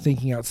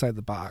thinking outside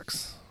the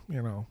box,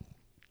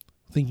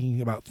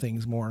 thinking about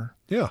things more.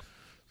 Yeah.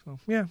 So,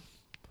 yeah,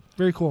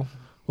 very cool.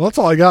 Well, that's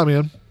all I got,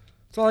 man.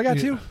 That's all I got,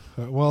 too.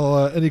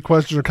 Well, any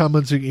questions or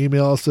comments, you can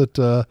email us at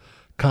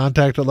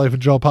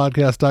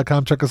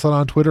contact@lifeandjailpodcast.com. Check us out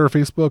on Twitter or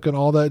Facebook and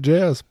all that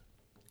jazz.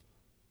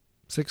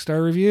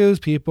 6-star reviews,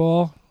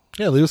 people.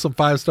 Yeah, leave us some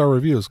 5-star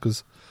reviews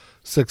because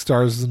 6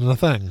 stars isn't a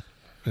thing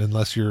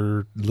unless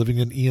you're living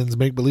in Ian's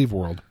make-believe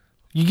world.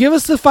 You give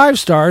us the 5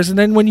 stars, and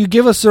then when you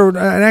give us an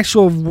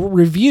actual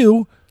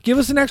review, give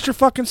us an extra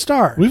fucking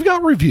star. We've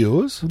got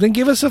reviews. Then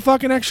give us a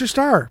fucking extra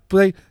star.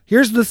 But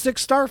here's the 6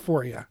 star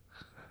for you.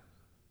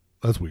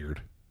 That's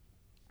weird.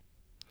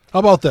 How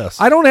about this?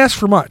 I don't ask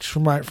for much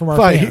from our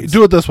fans.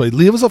 Do it this way.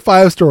 Leave us a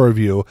 5-star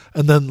review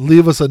and then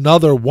leave us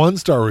another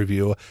 1-star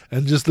review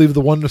and just leave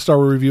the 1-star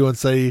review and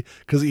say,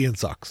 because Ian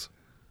sucks.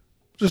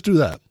 Just do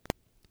that.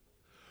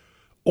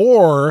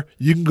 Or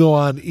you can go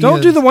on Ian's...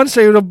 Don't do the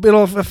 1-star.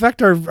 It'll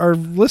affect our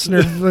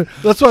listeners.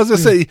 That's what I was going to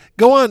say.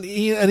 Go on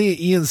any of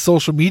Ian's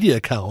social media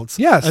accounts.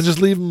 Yes. And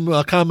just leave him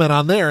a comment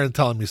on there and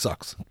tell him he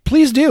sucks.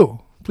 Please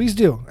do. Please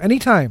do.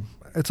 Anytime.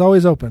 It's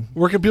always open.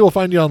 Where can people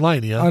find you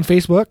online, Ian? On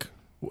Facebook.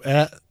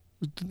 At...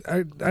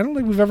 I don't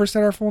think we've ever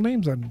said our full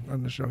names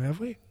on the show, have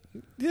we?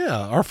 Yeah,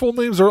 our full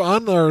names are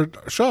on our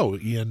show,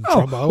 Ian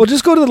Trumbo. Well,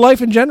 just go to the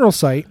Life in General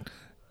site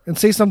and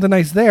say something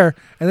nice there,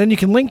 and then you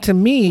can link to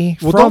me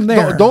from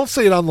there. Don't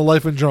say it on the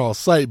Life in General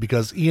site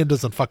because Ian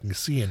doesn't fucking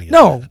see any of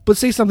No, but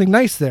say something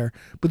nice there.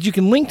 But you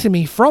can link to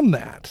me from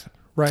that,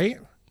 right?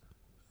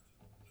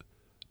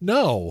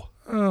 No.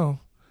 Oh.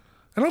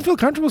 I don't feel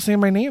comfortable saying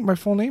my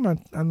full name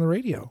on the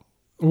radio.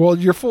 Well,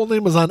 your full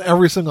name is on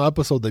every single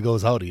episode that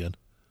goes out, Ian.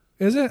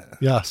 Is it?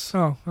 Yes.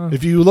 Oh.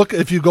 If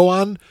you go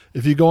on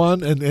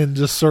and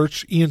just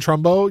search Ian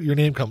Trumbo, your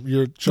name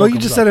your show. Well, you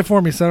just said it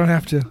for me, so I don't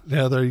have to.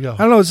 Yeah, there you go. I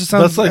don't know. It just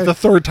sounds. That's like the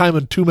third time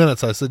in 2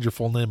 minutes I said your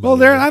full name. Well,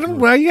 there. I don't.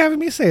 Why are you having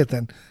me say it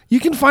then?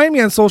 You can find me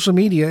on social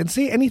media and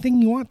say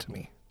anything you want to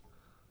me.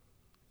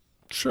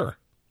 Sure.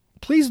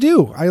 Please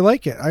do. I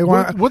like it. I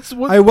want. What?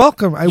 I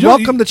welcome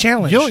the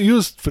challenge. You don't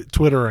use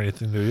Twitter or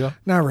anything, do you?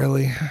 Not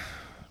really.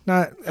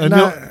 I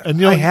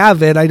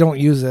have it. I don't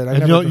use it.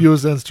 You don't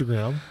use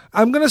Instagram.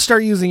 I'm going to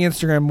start using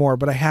Instagram more,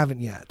 but I haven't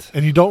yet.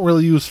 And you don't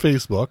really use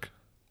Facebook.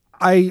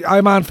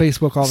 I'm on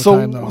Facebook all the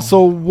time, though.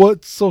 So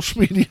what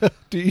social media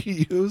do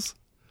you use?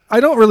 I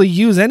don't really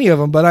use any of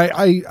them, but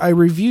I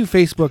review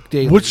Facebook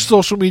daily. Which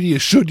social media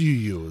should you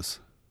use?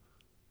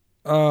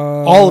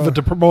 All of it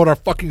to promote our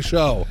fucking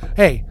show.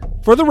 Hey,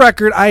 for the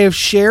record, I have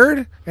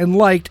shared and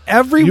liked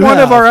every one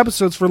of our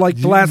episodes for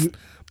the last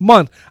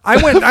month. I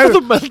went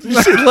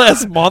you said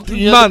last month.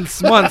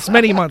 Months,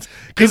 many months.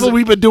 People,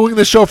 we've been doing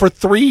this show for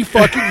 3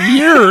 fucking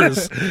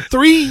years.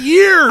 3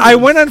 years. I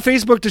went on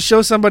Facebook to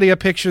show somebody a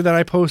picture that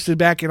I posted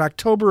back in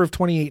October of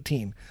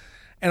 2018.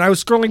 And I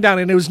was scrolling down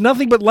and it was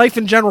nothing but Life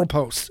in General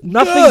posts.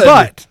 Nothing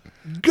but.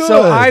 Good.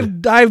 So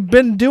I've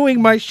been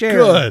doing my share.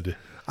 Good.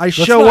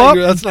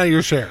 That's not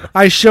your share.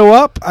 I show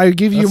up. I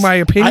give you my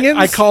opinions.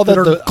 I call that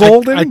are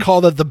golden. I call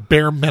that the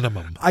bare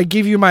minimum. I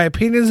give you my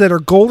opinions that are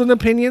golden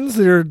opinions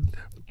that are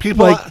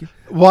people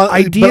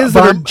ideas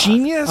that are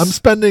genius. I'm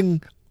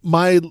spending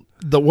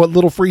what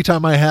little free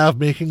time I have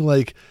making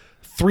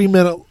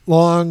 3-minute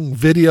long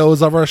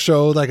videos of our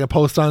show that I can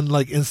post on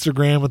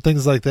Instagram and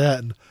things like that.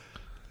 And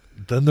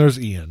then there's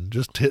Ian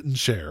just hitting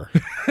share.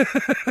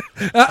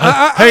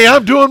 Hey,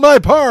 I'm doing my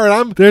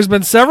part. There's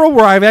been several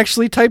where I've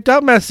actually typed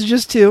out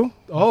messages too.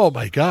 Oh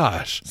my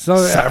gosh. So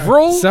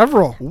several?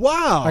 Several.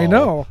 Wow. I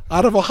know.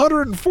 Out of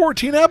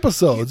 114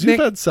 episodes,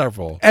 you've had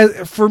several.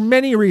 For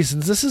many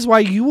reasons. This is why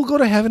you will go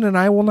to heaven and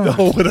I will not.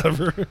 Oh,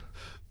 whatever.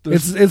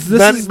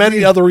 There's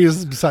many other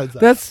reasons besides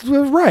that. That's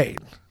right.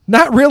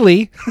 Not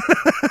really.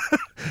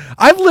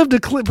 I've lived a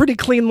pretty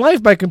clean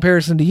life by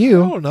comparison to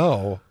you. Oh,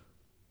 no.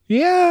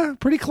 Yeah,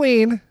 pretty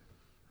clean.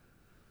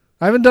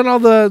 I haven't done all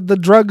the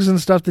drugs and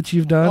stuff that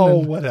you've done. Oh,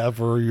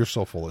 whatever. You're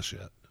so full of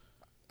shit.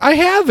 I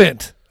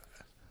haven't.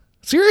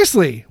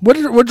 Seriously.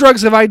 What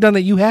drugs have I done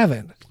that you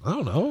haven't? I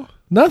don't know.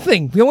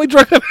 Nothing. The only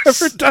drug I've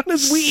ever done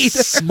is weed.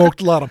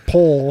 Smoked a lot of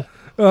pole.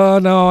 Oh,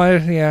 no.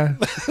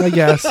 I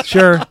guess.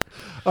 Sure.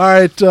 All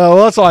right.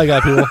 Well, that's all I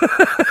got, people.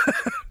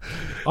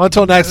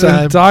 Until next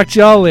time. Talk to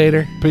y'all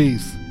later.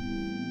 Peace.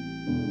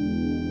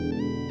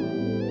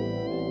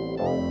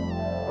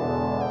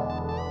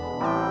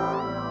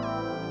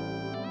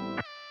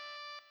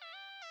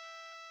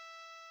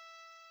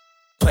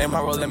 Playing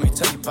my role, let me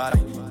tell you about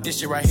it. This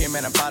shit right here,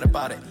 man, I'm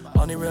about it.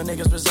 Only real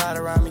niggas reside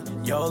around me.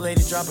 Yo, old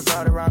lady, drop a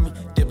guard around me.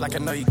 Dip like I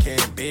know you can,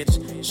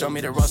 bitch. Show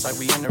me the ropes like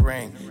we in the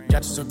ring.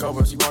 Got you some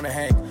GoPros, you wanna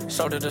hang.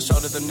 Shoulder to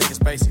shoulder, them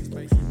niggas basic.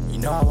 You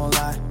know I won't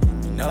lie.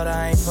 You know that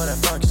I ain't for that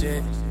fuck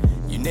shit.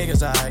 You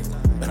niggas alright,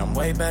 but I'm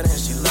way better and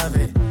she love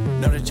it.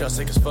 Know that y'all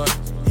sick as fuck.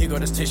 Here go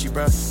this tissue,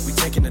 bro. We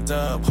taking the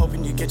dub.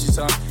 Hoping you get you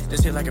some.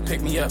 This hit like a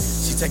pick me up.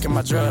 She taking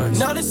my drugs.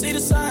 Know they see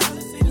the sign.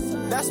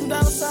 That's some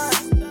dollar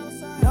signs.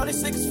 Know they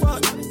sick as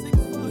fuck.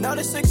 Know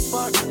they sick as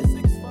fuck.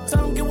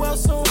 Tell them get well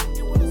soon.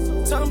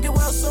 Tell them get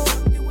well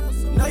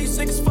soon. Know you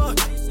sick as fuck.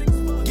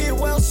 Get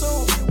well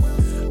soon.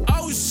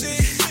 Oh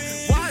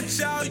shit. Watch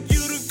out,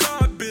 you the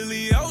car,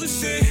 Billy. Oh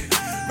shit.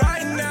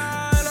 Right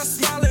now, and I'm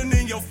smiling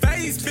in your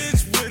face,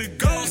 bitch. With a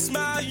gold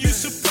smile, you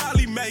should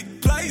probably make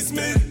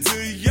placements.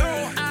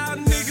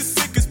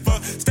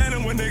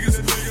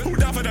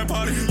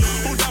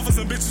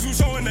 some bitches who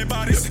showing their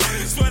bodies.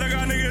 Swear to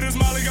God, nigga, this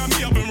Molly got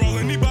me up and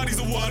rolling. These bodies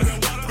of water.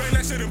 Bring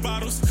that shit in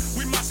bottles.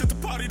 We mosh at the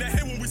party. They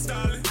hate when we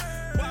style it.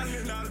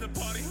 Wildin' out of the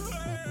party.